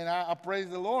I praise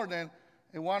the Lord. And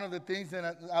one of the things that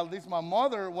at least my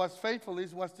mother was faithful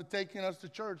is was to taking us to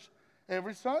church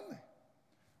every Sunday.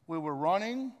 We were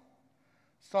running.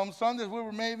 Some Sundays we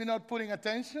were maybe not putting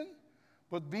attention,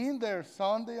 but being there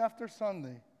Sunday after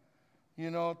Sunday, you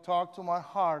know, talked to my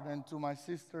heart and to my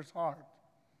sister's heart.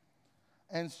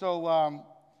 And so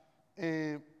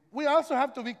we also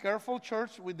have to be careful,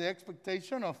 church, with the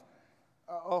expectation of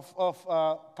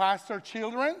pastor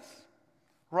children,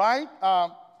 right?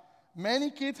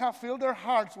 Many kids have filled their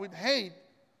hearts with hate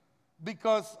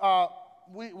because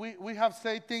we have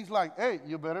said things like, hey,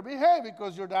 you better behave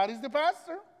because your dad is the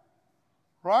pastor,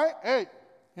 right? Hey,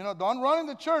 you know, don't run in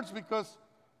the church because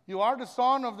you are the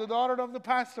son of the daughter of the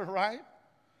pastor, right?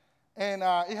 And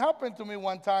it happened to me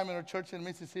one time in a church in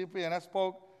Mississippi, and I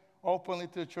spoke openly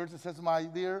to the church. It says, my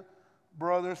dear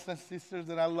brothers and sisters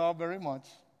that I love very much,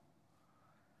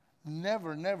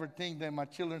 never think that my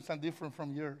children are different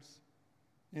from yours.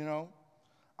 You know,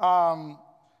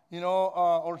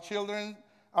 our children,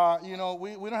 you know,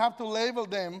 we don't have to label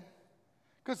them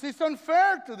because it's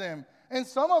unfair to them. And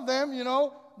some of them, you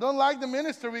know, don't like the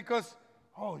minister because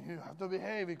oh, you have to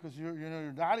behave because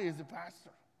your daddy is the pastor.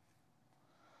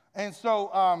 And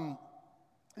so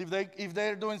if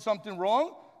they're doing something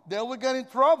wrong, they will get in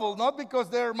trouble, not because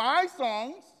they're my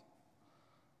sons,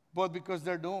 but because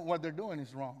what they're doing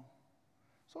is wrong.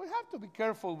 So we have to be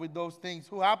careful with those things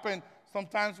who happen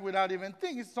sometimes without even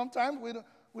thinking. Sometimes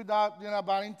without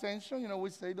bad intention, we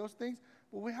say those things,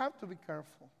 but we have to be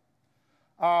careful.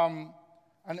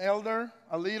 An elder,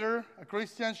 a leader, a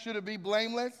Christian should be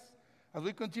blameless. As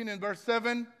we continue in verse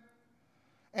 7,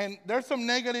 and there's some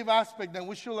negative aspect that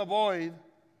we should avoid.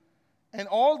 And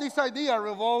all this idea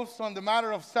revolves on the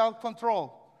matter of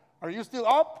self-control. Are you still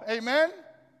up? Amen?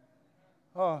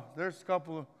 Oh, there's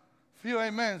a few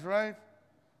amens, right?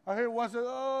 I hear one say,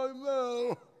 oh,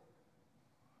 no.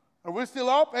 Are we still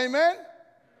up? Amen?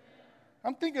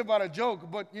 I'm thinking about a joke,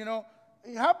 but,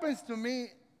 it happens to me,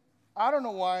 I don't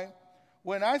know why.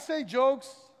 When I say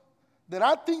jokes that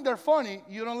I think they're funny,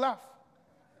 you don't laugh.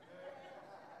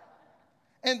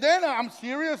 And then I'm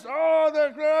serious. Oh,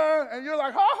 they're good. And you're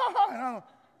like, ha, ha, ha. And I'm like,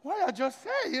 what did I just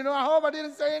say? I hope I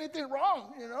didn't say anything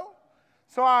wrong,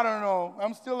 So I don't know.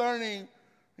 I'm still learning,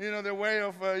 the way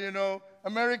of,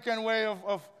 American way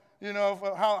of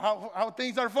how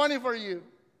things are funny for you.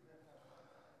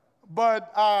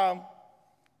 But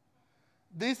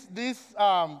these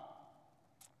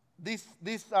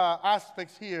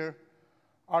aspects here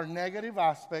are negative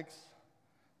aspects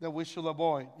that we should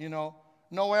avoid, No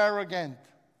arrogant.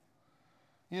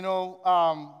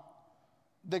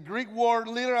 The Greek word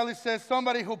literally says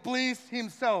somebody who pleased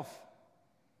himself.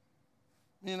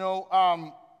 We don't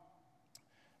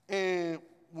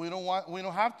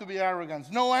have to be arrogant.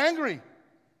 No angry.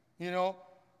 An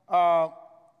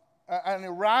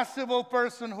irascible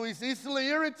person who is easily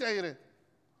irritated.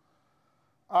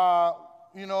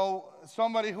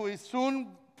 Somebody who is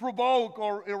soon provoked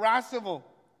or irascible.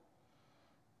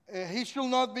 He should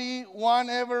not be one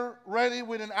ever ready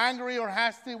with an angry or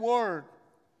hasty word.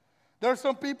 There are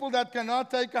some people that cannot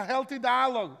take a healthy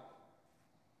dialogue.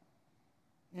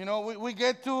 We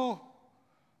get to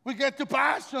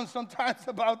passion sometimes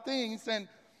about things, and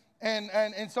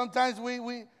sometimes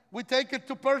we take it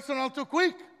too personal too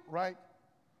quick, right?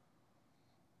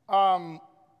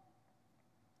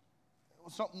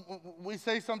 We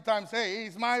say sometimes, hey,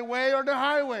 it's my way or the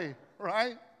highway,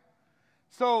 right?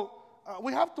 So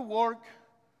we have to work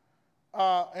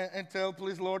and tell,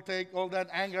 please, Lord, take all that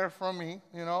anger from me,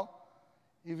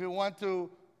 If you want to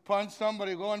punch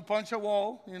somebody, go and punch a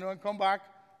wall, and come back.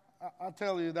 I'll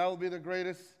tell you, that will be the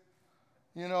greatest,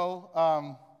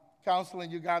 counseling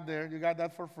you got there. You got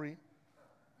that for free.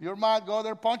 You're mad, go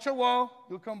there, punch a wall,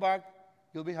 you'll come back,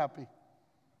 you'll be happy.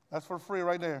 That's for free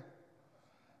right there.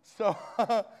 So,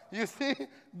 you see,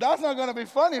 that's not going to be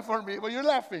funny for me, but you're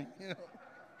laughing,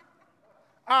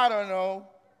 I don't know.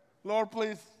 Lord,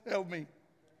 please help me.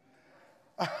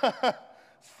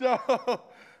 So,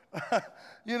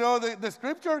 the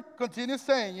scripture continues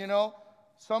saying,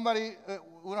 somebody,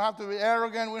 we don't have to be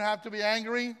arrogant, we don't have to be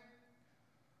angry.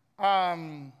 I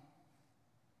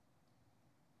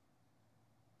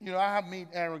have met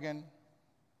arrogant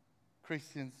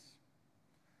Christians.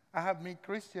 I have met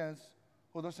Christians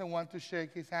who doesn't want to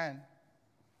shake his hand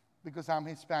because I'm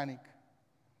Hispanic.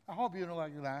 I hope you don't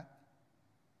like that.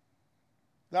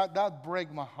 That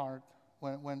breaks my heart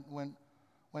when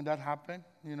that happened,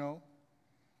 And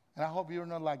I hope you're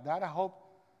not like that. I hope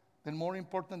that more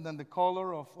important than the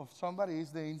color of somebody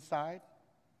is the inside.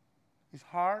 It's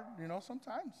hard,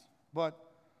 sometimes. But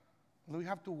we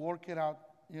have to work it out,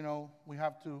 We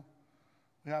have to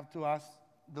ask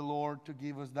the Lord to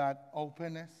give us that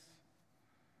openness.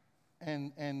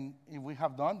 And if we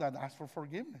have done that, ask for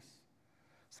forgiveness.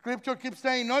 Scripture keeps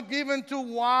saying, not given to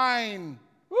wine.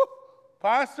 Woo!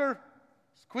 Pastor,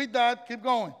 quit that, keep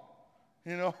going.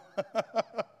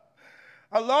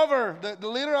 A lover, the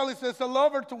literally says a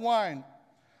lover to wine.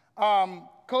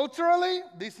 Culturally,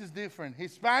 this is different.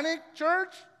 Hispanic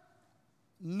church?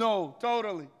 No,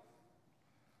 totally.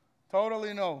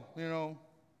 Totally no,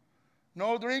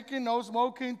 No drinking, no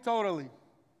smoking, totally.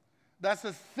 That's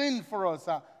a sin for us,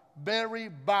 a very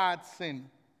bad sin,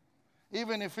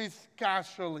 even if it's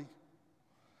casually.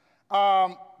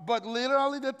 But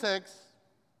literally the text,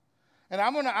 and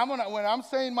I'm gonna when I'm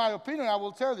saying my opinion, I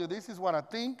will tell you this is what I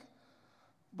think.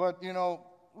 But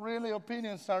really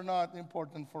opinions are not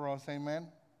important for us, amen.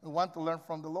 We want to learn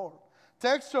from the Lord.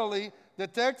 Textually, the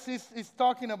text is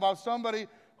talking about somebody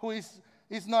who is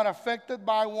not affected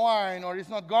by wine or is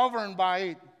not governed by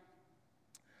it.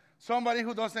 Somebody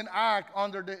who doesn't act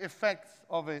under the effects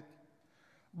of it.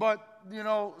 But,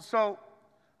 so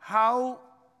how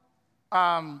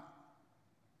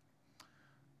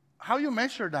you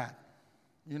measure that?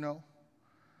 you know.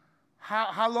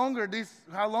 How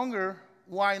longer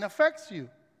wine affects you?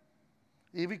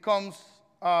 It becomes,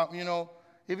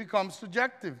 it becomes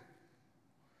subjective.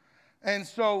 And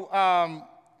so,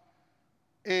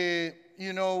 and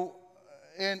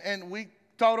we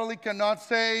totally cannot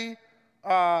say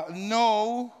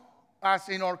no, as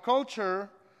in our culture,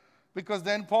 because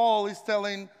then Paul is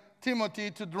telling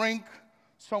Timothy to drink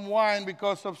some wine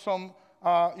because of some,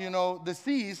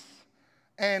 disease.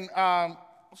 And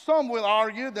some will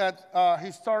argue that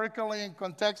historically and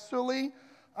contextually,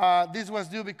 this was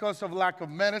due because of lack of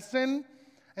medicine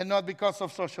and not because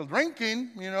of social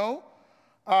drinking,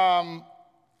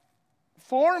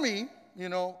 For me,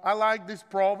 I like this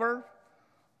proverb,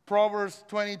 Proverbs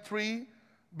 23,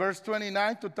 verse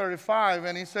 29 to 35,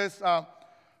 and it says,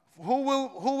 who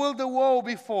will the woe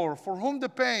be for? For whom the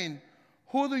pain?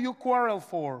 Who do you quarrel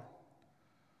for?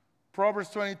 Proverbs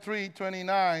 23,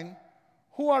 29,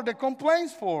 who are the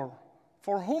complaints for?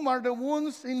 For whom are the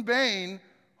wounds in vain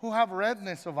who have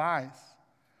redness of eyes?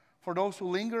 For those who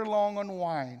linger long on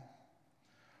wine.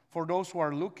 For those who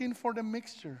are looking for the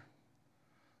mixture.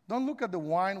 Don't look at the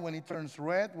wine when it turns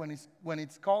red, when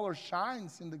its color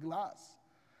shines in the glass.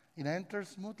 It enters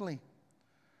smoothly.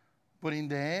 But in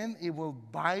the end, it will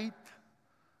bite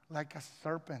like a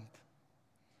serpent.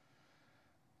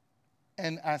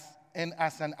 And as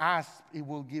an asp, it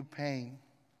will give pain.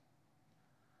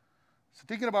 So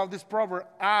thinking about this proverb,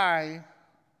 I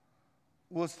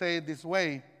will say it this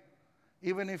way.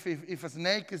 Even if a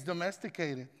snake is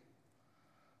domesticated,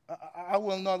 I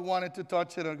will not want it to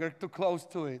touch it or get too close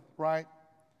to it, right?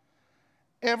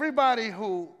 Everybody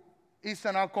who is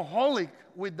an alcoholic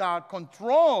without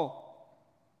control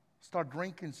start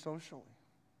drinking socially.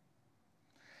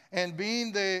 And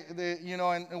being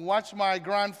and watch my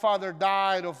grandfather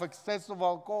died of excessive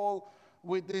alcohol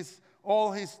with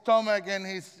all his stomach and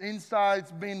his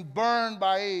insides being burned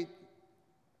by it.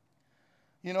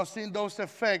 Seeing those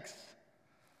effects,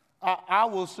 I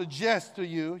will suggest to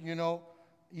you,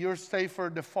 you're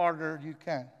safer the farther you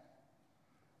can.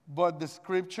 But the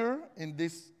scripture in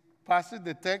this passage,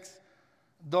 the text,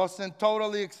 doesn't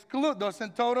totally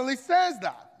says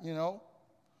that,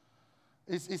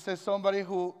 It says somebody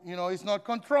who, is not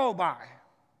controlled by.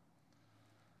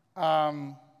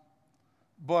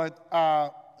 But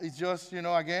it's just,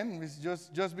 again, it's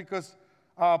just because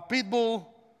pit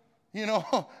bull,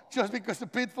 just because the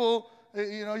pit bull,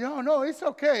 no, it's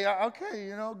okay,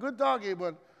 good doggy,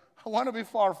 but I want to be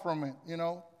far from it,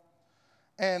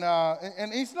 And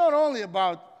it's not only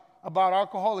about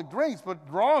alcoholic drinks, but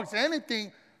drugs,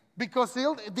 anything, because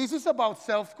this is about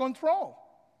self-control.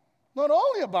 Not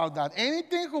only about that.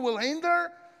 Anything who will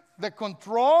hinder the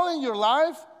control in your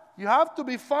life, you have to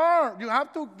be far. You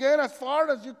have to get as far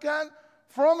as you can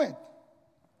from it.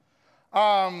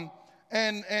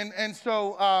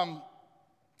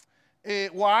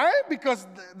 Why? Because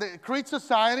the Crete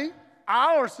society,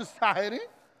 our society,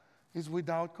 is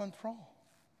without control.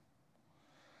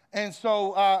 And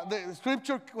so the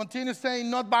scripture continues saying,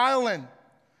 not violent.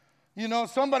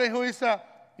 Somebody who is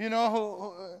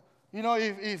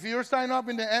if you're signed up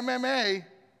in the MMA,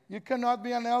 you cannot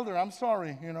be an elder. I'm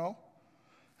sorry,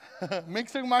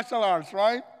 Mixing martial arts,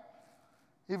 right?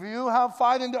 If you have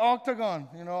fight in the octagon,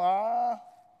 I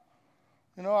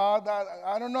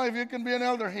don't know if you can be an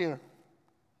elder here.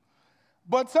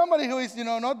 But somebody who is,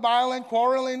 not violent,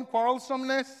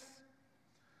 quarrelsomeness,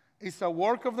 is a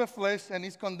work of the flesh and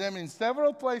is condemned in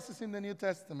several places in the New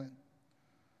Testament.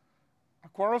 A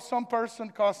quarrelsome person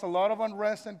causes a lot of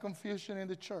unrest and confusion in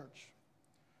the church.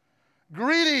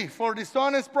 Greedy for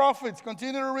dishonest profits.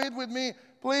 Continue to read with me.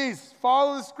 Please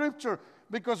follow the scripture.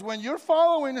 Because when you're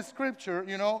following the scripture,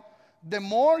 the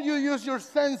more you use your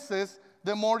senses,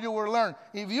 the more you will learn.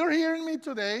 If you're hearing me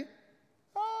today,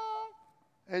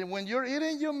 and when you're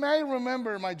eating, you may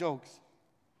remember my jokes.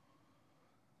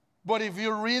 But if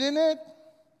you're reading it,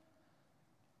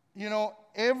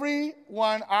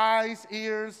 everyone, eyes,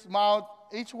 ears, mouth,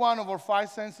 each one of our 5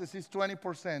 senses is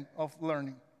 20% of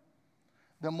learning.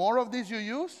 The more of this you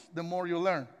use, the more you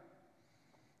learn.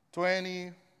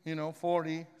 20,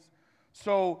 40.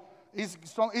 So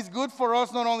it's good for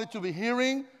us not only to be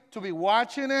hearing, to be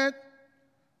watching it.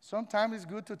 Sometimes it's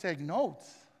good to take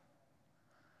notes.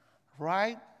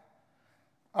 Right?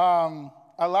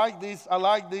 I like this.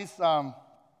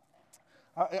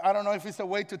 I don't know if it's a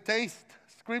way to taste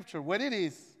scripture. What it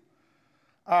is,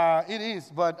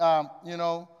 but,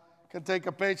 can take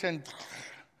a page and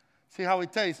see how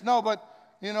it tastes. No, but,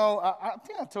 I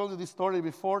think I told you this story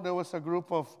before. There was a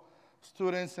group of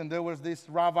students, and there was this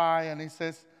rabbi, and he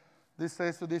says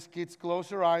to these kids,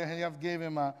 close your eye, and he have gave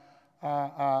him a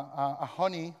a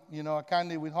honey, a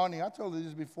candy with honey. I told you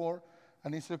this before,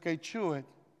 and he said, okay, chew it.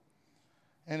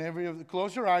 And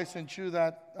close your eyes and chew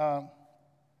that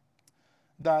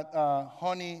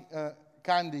honey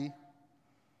candy.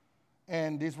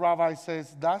 And this rabbi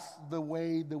says, that's the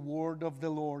way the word of the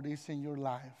Lord is in your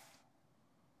life.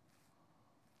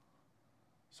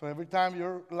 So every time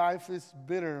your life is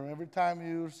bitter, every time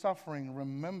you're suffering,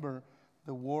 remember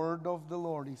the word of the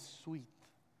Lord is sweet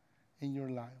in your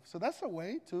life. So that's a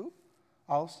way to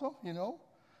also,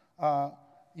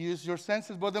 use your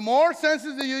senses. But the more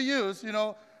senses that you use,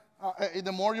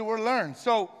 the more you will learn.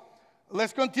 So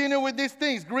let's continue with these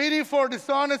things. Greedy for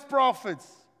dishonest prophets.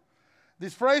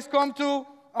 This phrase come to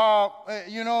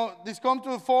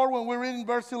the fore when we read in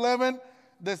verse 11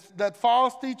 that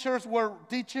false teachers were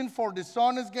teaching for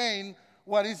dishonest gain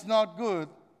what is not good.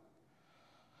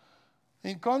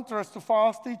 In contrast to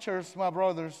false teachers, my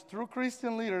brothers, true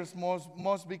Christian leaders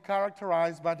must be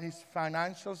characterized by his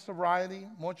financial sobriety.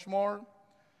 Much more,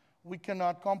 we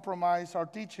cannot compromise our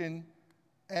teaching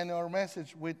and our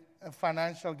message with a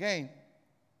financial gain.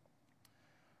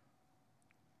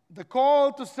 The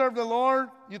call to serve the Lord,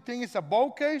 you think it's a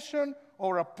vocation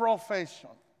or a profession?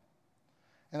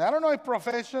 And I don't know if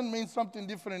profession means something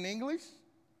different in English,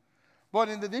 but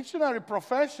in the dictionary,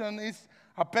 profession is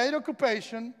a paid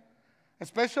occupation,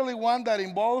 especially one that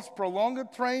involves prolonged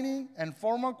training and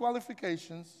formal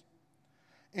qualifications.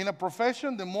 In a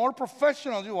profession, the more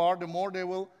professional you are, the more they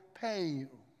will pay you.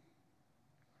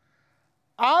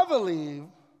 I believe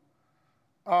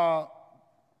our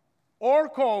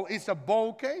call is a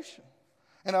vocation.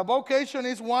 And a vocation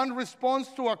is one response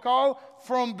to a call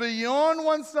from beyond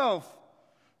oneself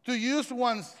to use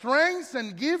one's strengths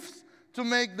and gifts to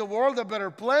make the world a better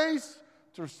place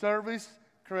through service,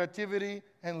 creativity,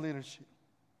 and leadership.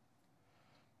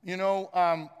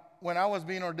 When I was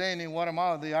being ordained in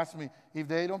Guatemala, they asked me, if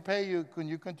they don't pay you, can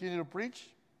you continue to preach?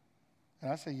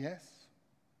 And I said, yes.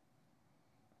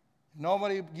 If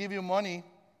nobody give you money,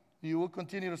 you will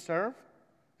continue to serve?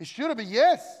 It should be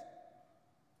yes.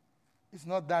 It's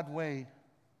not that way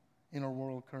in our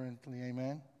world currently,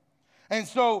 amen? And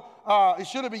so it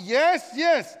should be yes.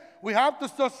 We have to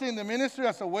start seeing the ministry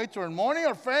as a way to earn money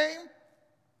or fame.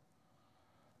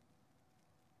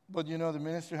 But the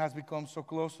ministry has become so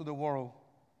close to the world.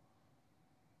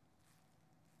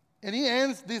 And he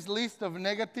ends this list of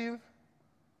negative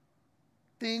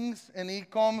things and he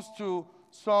comes to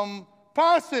some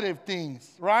positive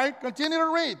things, right? Continue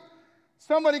to read.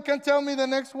 Somebody can tell me the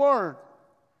next word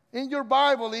in your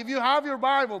Bible. If you have your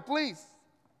Bible, please.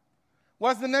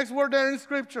 What's the next word there in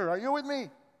Scripture? Are you with me?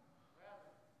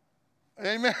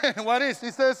 Amen. What is?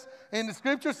 It says, in the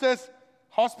Scripture says,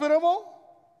 hospitable,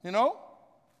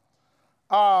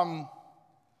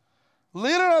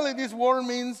 Literally, this word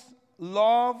means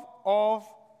love of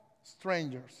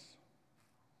strangers.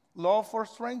 Love for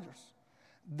strangers.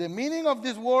 The meaning of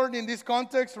this word in this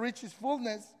context reaches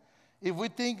fullness if we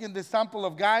think in the sample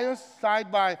of Gaius,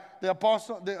 cited by the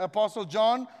Apostle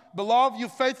John. Beloved, you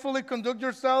faithfully conduct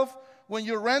yourself when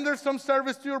you render some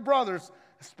service to your brothers,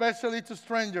 especially to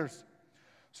strangers.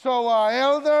 So an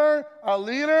elder, a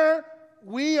leader,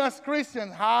 we as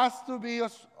Christians has to be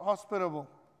hospitable.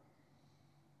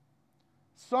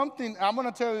 Something, I'm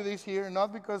going to tell you this here,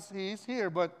 not because he is here,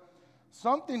 but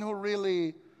something who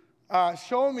really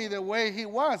showed me the way he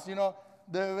was.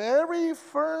 The very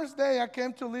first day I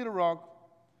came to Little Rock,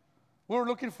 we were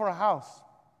looking for a house.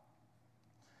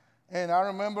 And I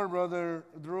remember Brother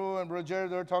Drew and Brother Jerry,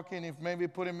 they were talking if maybe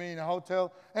putting me in a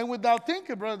hotel. And without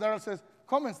thinking, Brother Darrell says,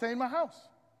 come and stay in my house.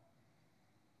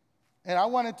 And I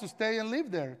wanted to stay and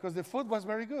live there because the food was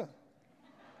very good.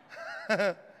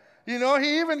 He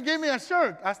even gave me a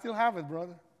shirt. I still have it,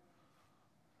 brother.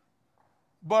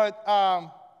 But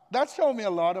that showed me a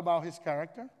lot about his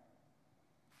character.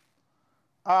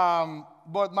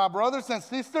 But my brothers and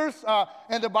sisters,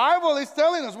 and the Bible is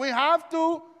telling us we have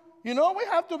to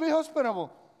be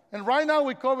hospitable. And right now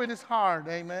with COVID, it's hard,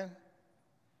 amen.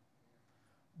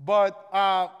 But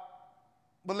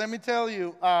let me tell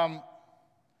you,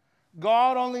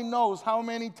 God only knows how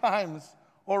many times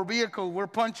our vehicle were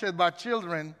punctured by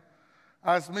children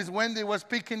as Miss Wendy was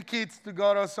picking kids to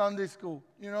go to Sunday school.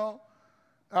 When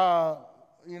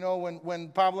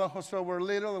Pablo and Jose were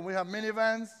little and we have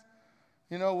minivans,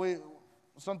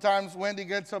 sometimes Wendy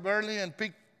gets up early and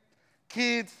pick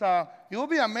kids. You'll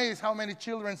be amazed how many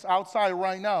children outside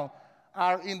right now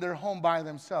are in their home by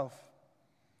themselves.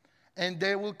 And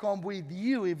they will come with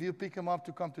you if you pick them up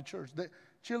to come to church.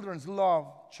 Children love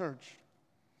church.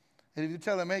 And if you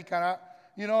tell them, hey, I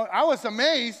was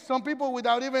amazed. Some people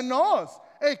without even know us.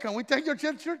 Hey, can we take your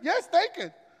children to church? Yes, take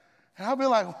it. And I'll be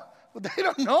like, but they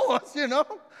don't know us,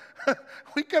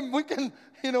 we can, we can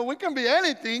be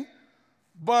anything,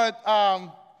 but,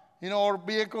 our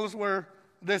vehicles were,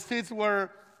 the seats were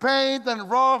painted and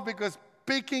rough because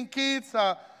picking kids,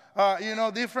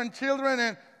 different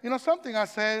children, and, something I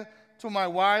say to my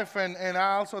wife, and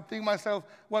I also think myself,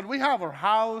 well, we have our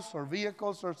house, our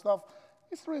vehicles, our stuff.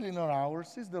 It's really not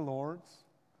ours. It's the Lord's.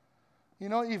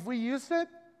 If we use it,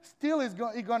 still if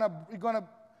we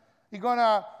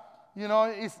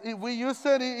use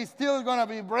it, it's still gonna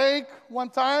be break one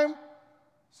time.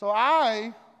 So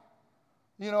I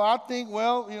think,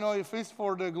 well, if it's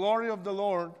for the glory of the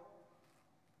Lord,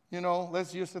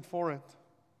 let's use it for it.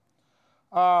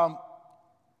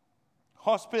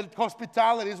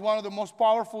 Hospitality is one of the most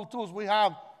powerful tools we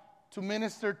have to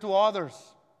minister to others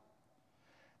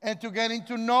and to getting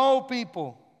to know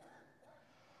people.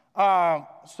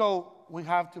 So we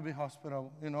have to be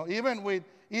hospitable, even with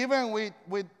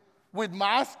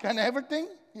mask and everything,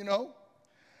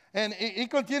 And he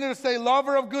continued to say,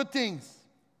 lover of good things.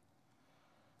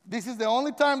 This is the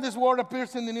only time this word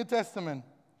appears in the New Testament.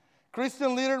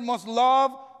 Christian leaders must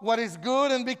love what is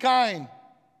good and be kind.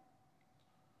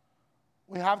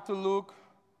 We have to look,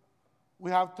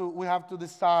 we have to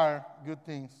desire good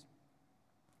things.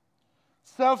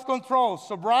 Self-control,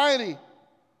 sobriety.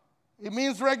 It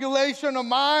means regulation of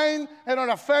mind and of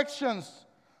affections.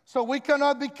 So we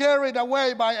cannot be carried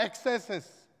away by excesses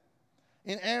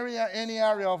in any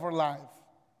area of our life.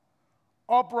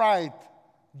 Upright,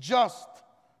 just,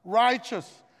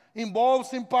 righteous,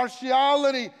 involves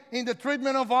impartiality in the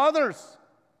treatment of others.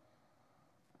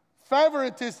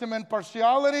 Favoritism and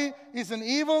partiality is an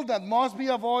evil that must be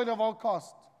avoided at all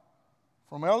costs,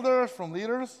 from elders, from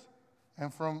leaders,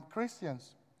 and from Christians.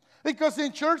 Because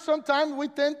in church sometimes we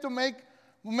tend to make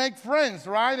friends,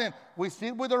 right? And we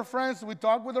sit with our friends, we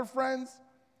talk with our friends,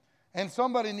 and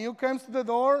somebody new comes to the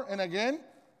door, and again,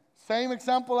 same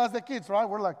example as the kids, right?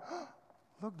 We're like, oh,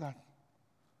 look that.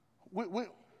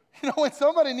 When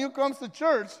somebody new comes to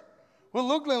church, we're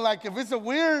looking like if it's a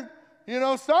weird,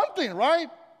 something, right?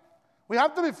 We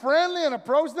have to be friendly and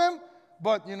approach them,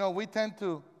 but, we tend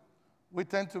to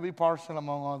be partial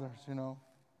among others,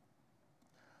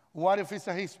 What if it's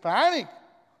a Hispanic?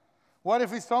 What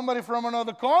if it's somebody from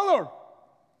another color?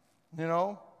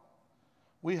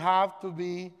 We have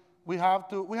to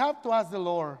ask the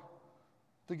Lord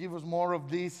to give us more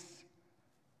of these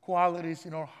qualities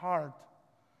in our heart.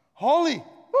 Holy.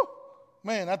 Woo.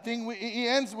 Man, I think he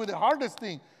ends with the hardest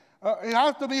thing. It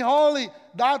has to be holy.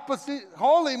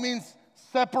 Holy means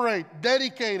separate,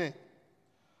 dedicated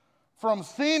from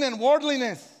sin and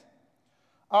worldliness.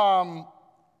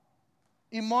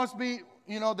 It must be,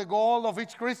 the goal of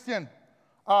each Christian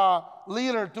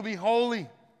leader to be holy.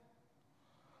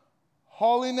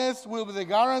 Holiness will be the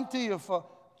guarantee of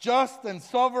just and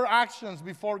sober actions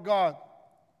before God.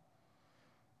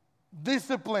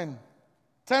 Discipline,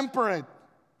 temperate.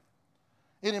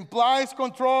 It implies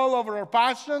control over our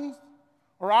passions,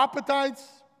 our appetites.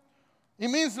 It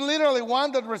means literally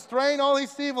one that restrains all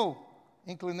his evil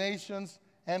inclinations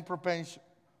and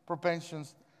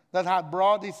propensions that had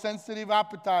brought his sensitive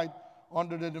appetite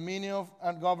under the dominion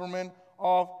and government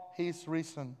of his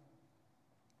reason.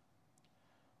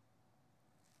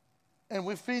 And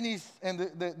we finish, and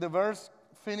the verse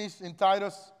finished in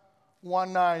Titus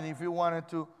 1:9. If you wanted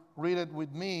to read it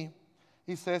with me,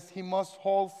 he says, he must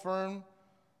hold firm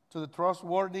to the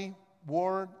trustworthy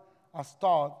word as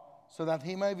taught, so that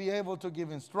he may be able to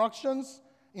give instructions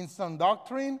in sound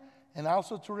doctrine and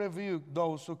also to rebuke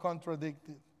those who contradict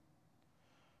it.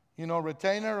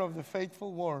 Retainer of the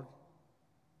faithful word.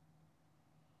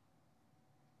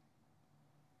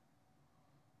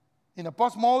 In a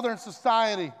postmodern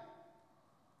society,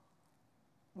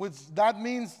 which that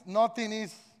means nothing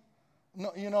is,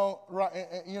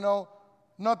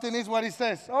 nothing is what he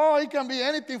says. Oh, it can be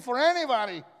anything for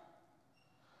anybody.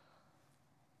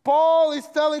 Paul is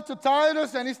telling to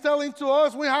Titus and he's telling to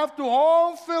us, we have to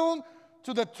hold firm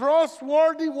to the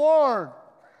trustworthy word.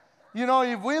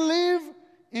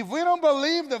 If we don't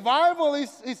believe the Bible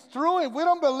is true, if we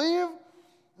don't believe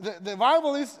the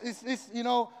Bible is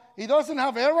it doesn't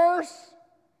have errors,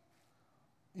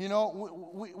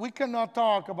 we cannot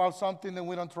talk about something that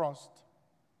we don't trust.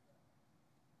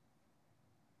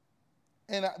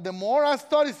 And the more I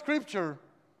study Scripture,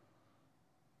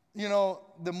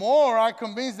 the more I'm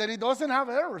convinced that it doesn't have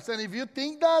errors. And if you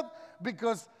think that,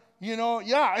 because, I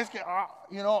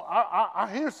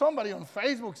hear somebody on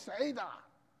Facebook say that.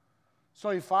 So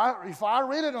if I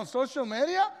read it on social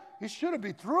media, it should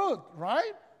be true,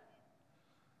 right?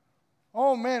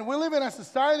 Oh, man, we live in a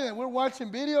society and we're watching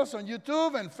videos on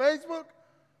YouTube and Facebook.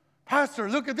 Pastor,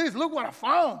 look at this. Look what I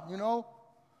found,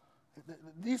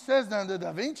 This says that the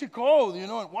Da Vinci Code, and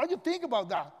what do you think about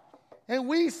that? And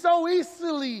we so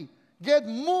easily get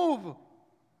moved,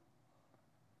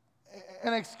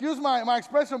 and excuse my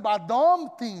expression, by dumb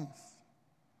things.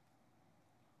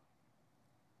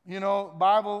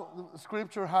 Bible,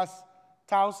 Scripture has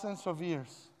thousands of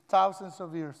years. Thousands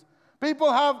of years.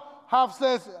 People have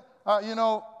said,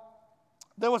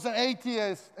 there was an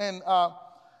atheist in the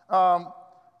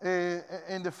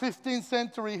 15th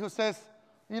century who says,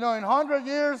 in 100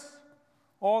 years,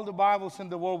 all the Bibles in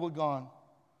the world will be gone.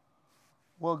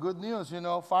 Well, good news,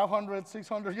 500,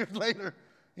 600 years later,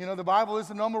 the Bible is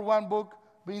the #1 book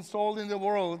being sold in the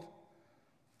world.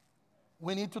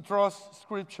 We need to trust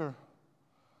Scripture.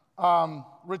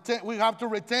 We have to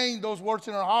retain those words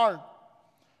in our heart.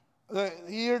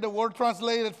 Here, the word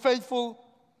translated faithful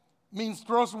means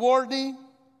trustworthy.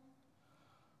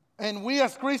 And we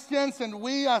as Christians and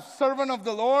we as servants of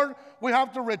the Lord, we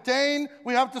have to retain,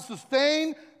 we have to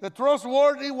sustain the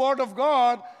trustworthy Word of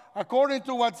God according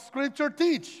to what Scripture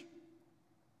teach.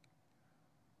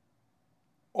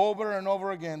 Over and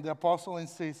over again, the apostle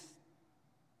insists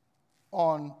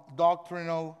on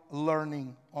doctrinal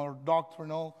learning or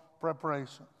doctrinal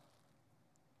preparation.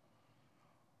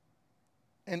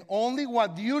 And only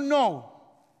what you know,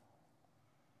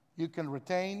 you can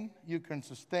retain, you can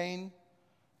sustain,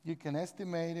 you can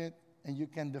estimate it, and you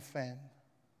can defend.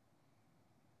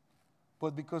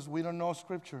 But because we don't know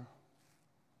Scripture,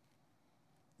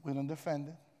 we don't defend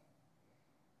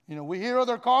it. We hear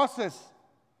other causes.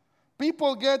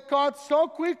 People get caught so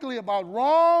quickly about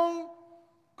wrong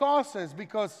causes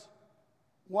because,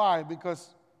 why?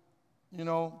 Because,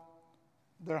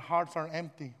 their hearts are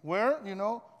empty. Where?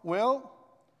 Well,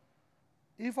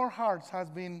 if our hearts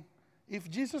if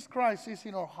Jesus Christ is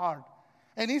in our heart,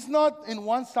 and it's not in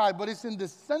one side, but it's in the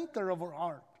center of our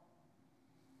heart.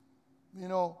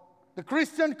 The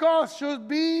Christian cause should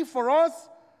be for us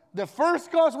the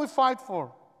first cause we fight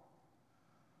for.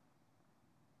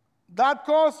 That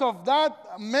cause of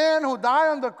that man who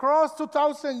died on the cross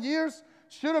 2,000 years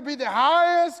should be the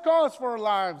highest cause for our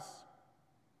lives.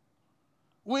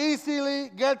 We easily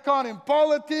get caught in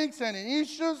politics and in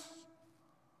issues.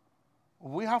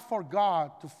 We have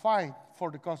forgot to fight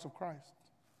for the cause of Christ.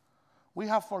 We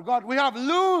have forgot. We have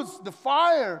lost the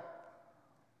fire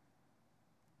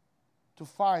to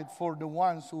fight for the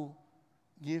ones who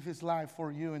give his life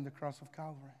for you in the cross of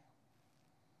Calvary.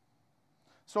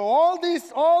 So all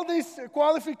these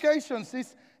qualifications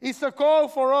is a call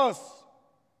for us.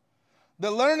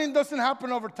 The learning doesn't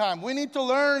happen over time. We need to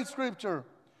learn Scripture.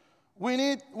 We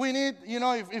need,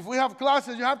 if we have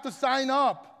classes, you have to sign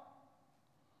up.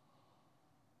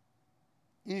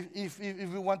 If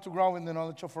we want to grow in the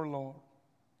knowledge of our Lord.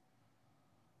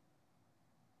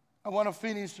 I want to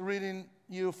finish reading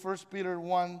you 1 Peter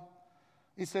 1.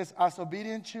 It says, as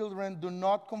obedient children, do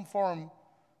not conform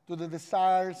to the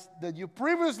desires that you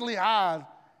previously had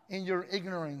in your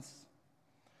ignorance.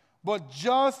 But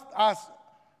just as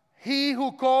he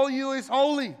who called you is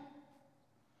holy,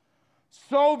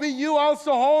 so be you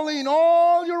also holy in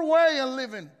all your way and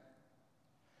living.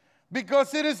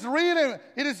 Because it is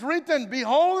written, be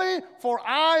holy, for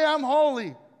I am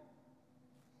holy.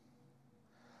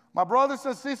 My brothers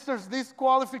and sisters, these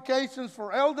qualifications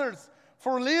for elders,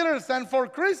 for leaders, and for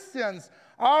Christians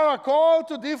are a call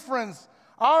to difference,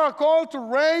 are a call to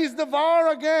raise the bar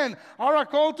again, are a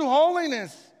call to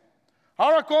holiness,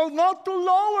 are a call not to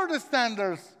lower the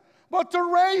standards, but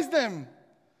to raise them.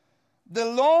 The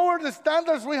lower the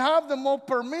standards we have, the more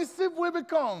permissive we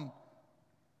become.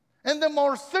 And the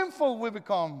more sinful we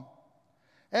become.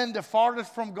 And the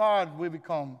farthest from God we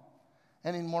become.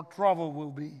 And in more trouble we'll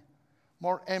be.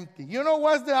 More empty. You know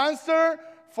what's the answer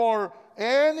for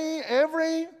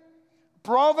every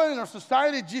problem in our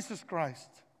society? Jesus Christ.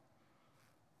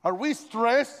 Are we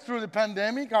stressed through the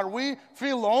pandemic? Are we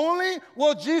feel lonely?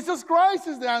 Well, Jesus Christ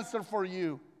is the answer for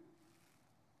you.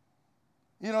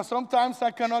 Sometimes I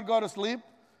cannot go to sleep.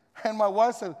 And my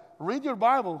wife said, read your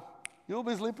Bible. You'll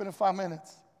be sleeping in 5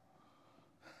 minutes.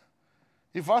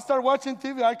 If I start watching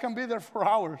TV, I can be there for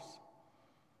hours.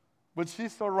 But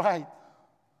she's so right.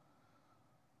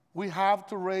 We have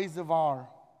to raise the bar.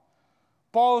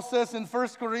 Paul says in 1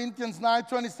 Corinthians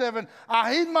 9:27,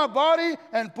 I hid my body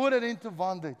and put it into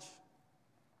bondage.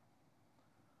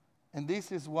 And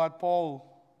this is what Paul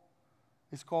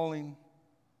is calling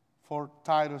for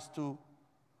Titus to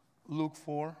look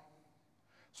for.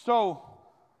 So,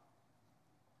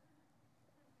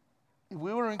 if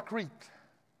we were in Crete,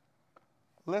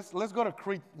 let's go to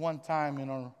Crete one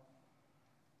time.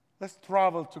 Let's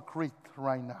travel to Crete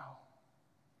right now.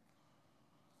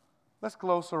 Let's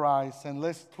close our eyes and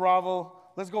let's travel.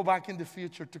 Let's go back in the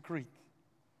future to Crete.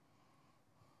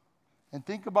 And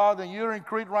think about that you're in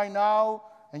Crete right now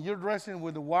and you're dressing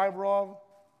with a white robe.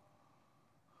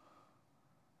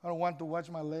 I don't want to watch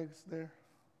my legs there.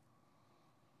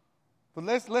 But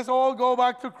let's all go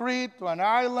back to Crete, to an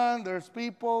island. There's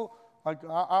people, like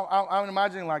I'm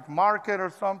imagining like market or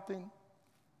something.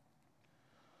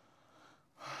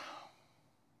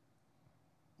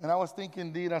 And I was thinking,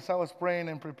 indeed, as I was praying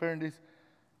and preparing this,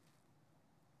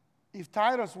 if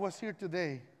Titus was here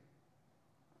today,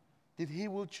 did he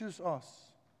will choose us?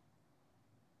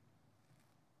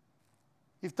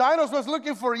 If Titus was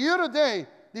looking for you today,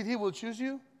 did he will choose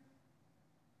you?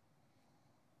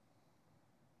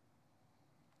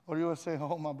 Or you will say,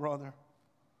 oh, my brother,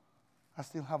 I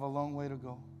still have a long way to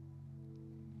go.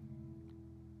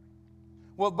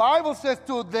 Well, Bible says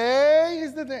today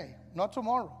is the day, not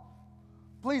tomorrow.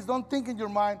 Please don't think in your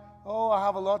mind, oh, I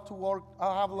have a lot to work,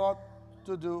 I have a lot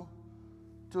to do.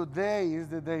 Today is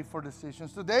the day for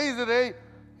decisions. Today is the day,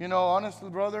 you know, honestly,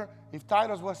 brother, if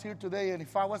Titus was here today and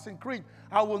if I was in Crete,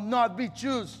 I will not be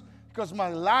chosen because my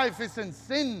life is in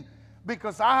sin,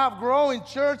 because I have grown in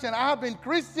church and I have been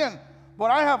Christian, but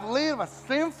I have lived a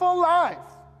sinful life.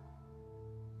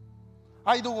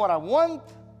 I do what I want.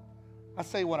 I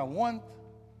say what I want.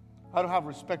 I don't have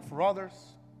respect for others.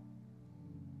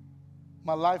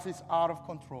 My life is out of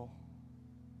control.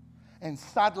 And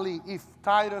sadly, if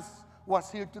Titus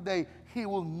was here today, he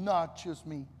will not choose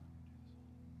me.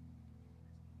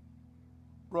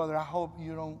 Brother, I hope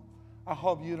your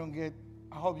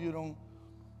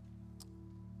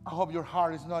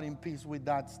heart is not in peace with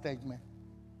that statement.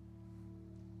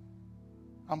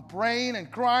 I'm praying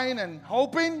and crying and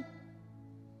hoping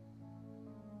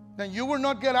that you will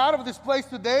not get out of this place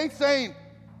today saying,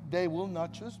 they will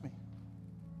not choose me.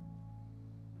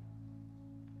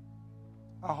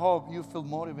 I hope you feel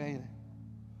motivated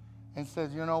and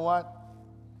says, you know what?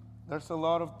 There's a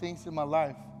lot of things in my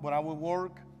life, but I will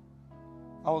work.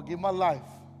 I will give my life.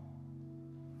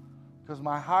 Because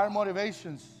my higher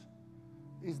motivations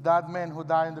is that man who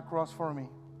died on the cross for me.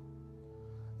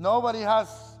 Nobody has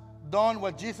done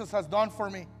what Jesus has done for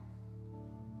me.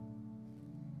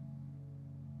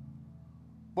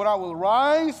 But I will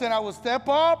rise and I will step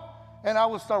up and I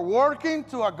will start working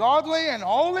to a godly and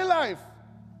holy life.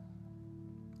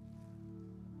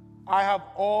 I have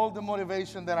all the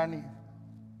motivation that I need.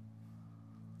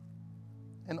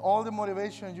 And all the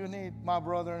motivation you need, my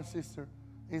brother and sister,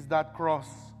 is that cross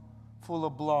full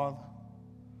of blood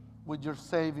with your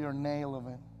Savior nailed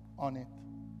on it.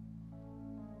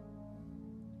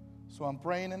 So I'm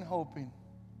praying and hoping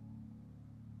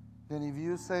that if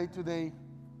you say today,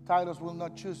 Titus will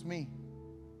not choose me,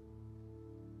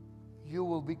 you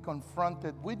will be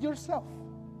confronted with yourself.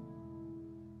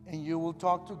 And you will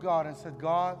talk to God and say,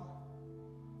 God,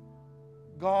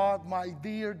 my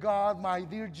dear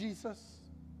Jesus,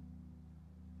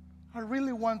 I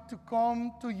really want to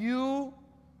come to you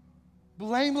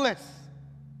blameless.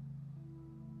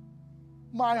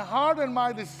 My heart and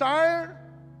my desire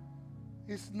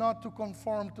is not to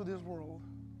conform to this world.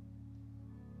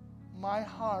 My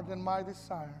heart and my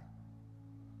desire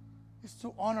is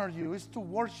to honor you, is to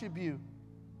worship you.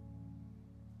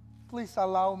 Please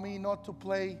allow me not to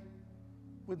play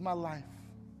with my life.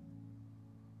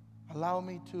 Allow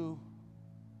me to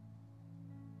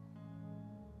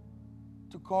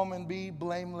come and be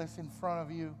blameless in front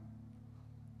of you.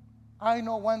 I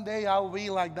know one day I'll be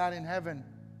like that in heaven.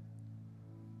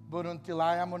 But until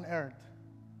I am on earth,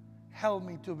 help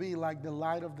me to be like the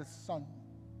light of the sun.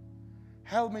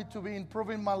 Help me to be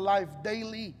improving my life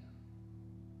daily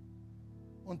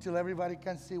until everybody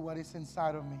can see what is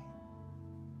inside of me.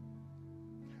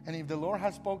 And if the Lord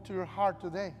has spoke to your heart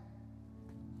today,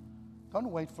 don't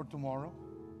wait for tomorrow.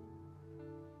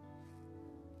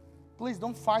 Please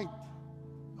don't fight.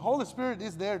 The Holy Spirit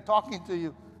is there talking to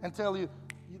you and tell you,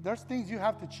 there's things you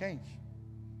have to change.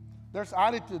 There's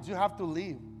attitudes you have to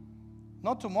leave.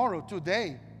 Not tomorrow,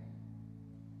 today.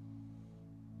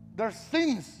 There's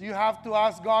sins you have to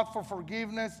ask God for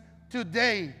forgiveness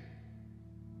today.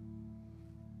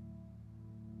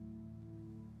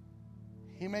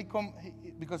 He may come,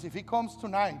 because if he comes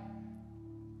tonight,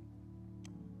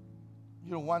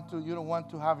 you don't want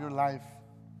to have your life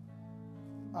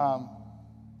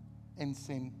in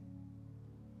sin.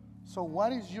 So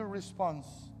what is your response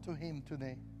to him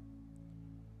today?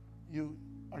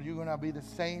 Are you going to be the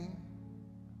same?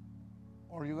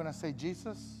 Or are you going to say,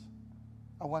 Jesus,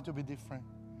 I want to be different.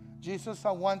 Jesus,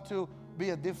 I want to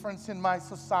be a difference in my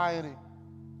society.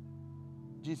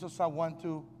 Jesus, I want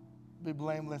to be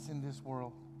blameless in this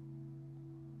world.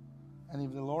 And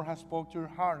if the Lord has spoke to your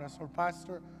heart, as our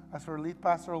pastor, as our lead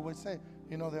pastor always say,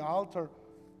 you know, the altar,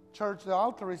 church, the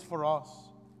altar is for us.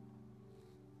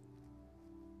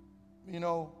 You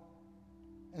know,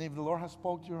 and if the Lord has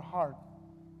spoke to your heart,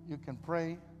 you can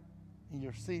pray in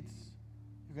your seats.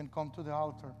 You can come to the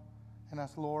altar and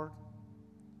ask, Lord,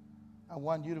 I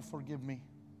want you to forgive me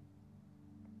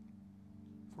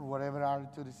for whatever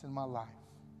attitude is in my life.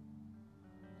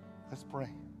 Let's pray.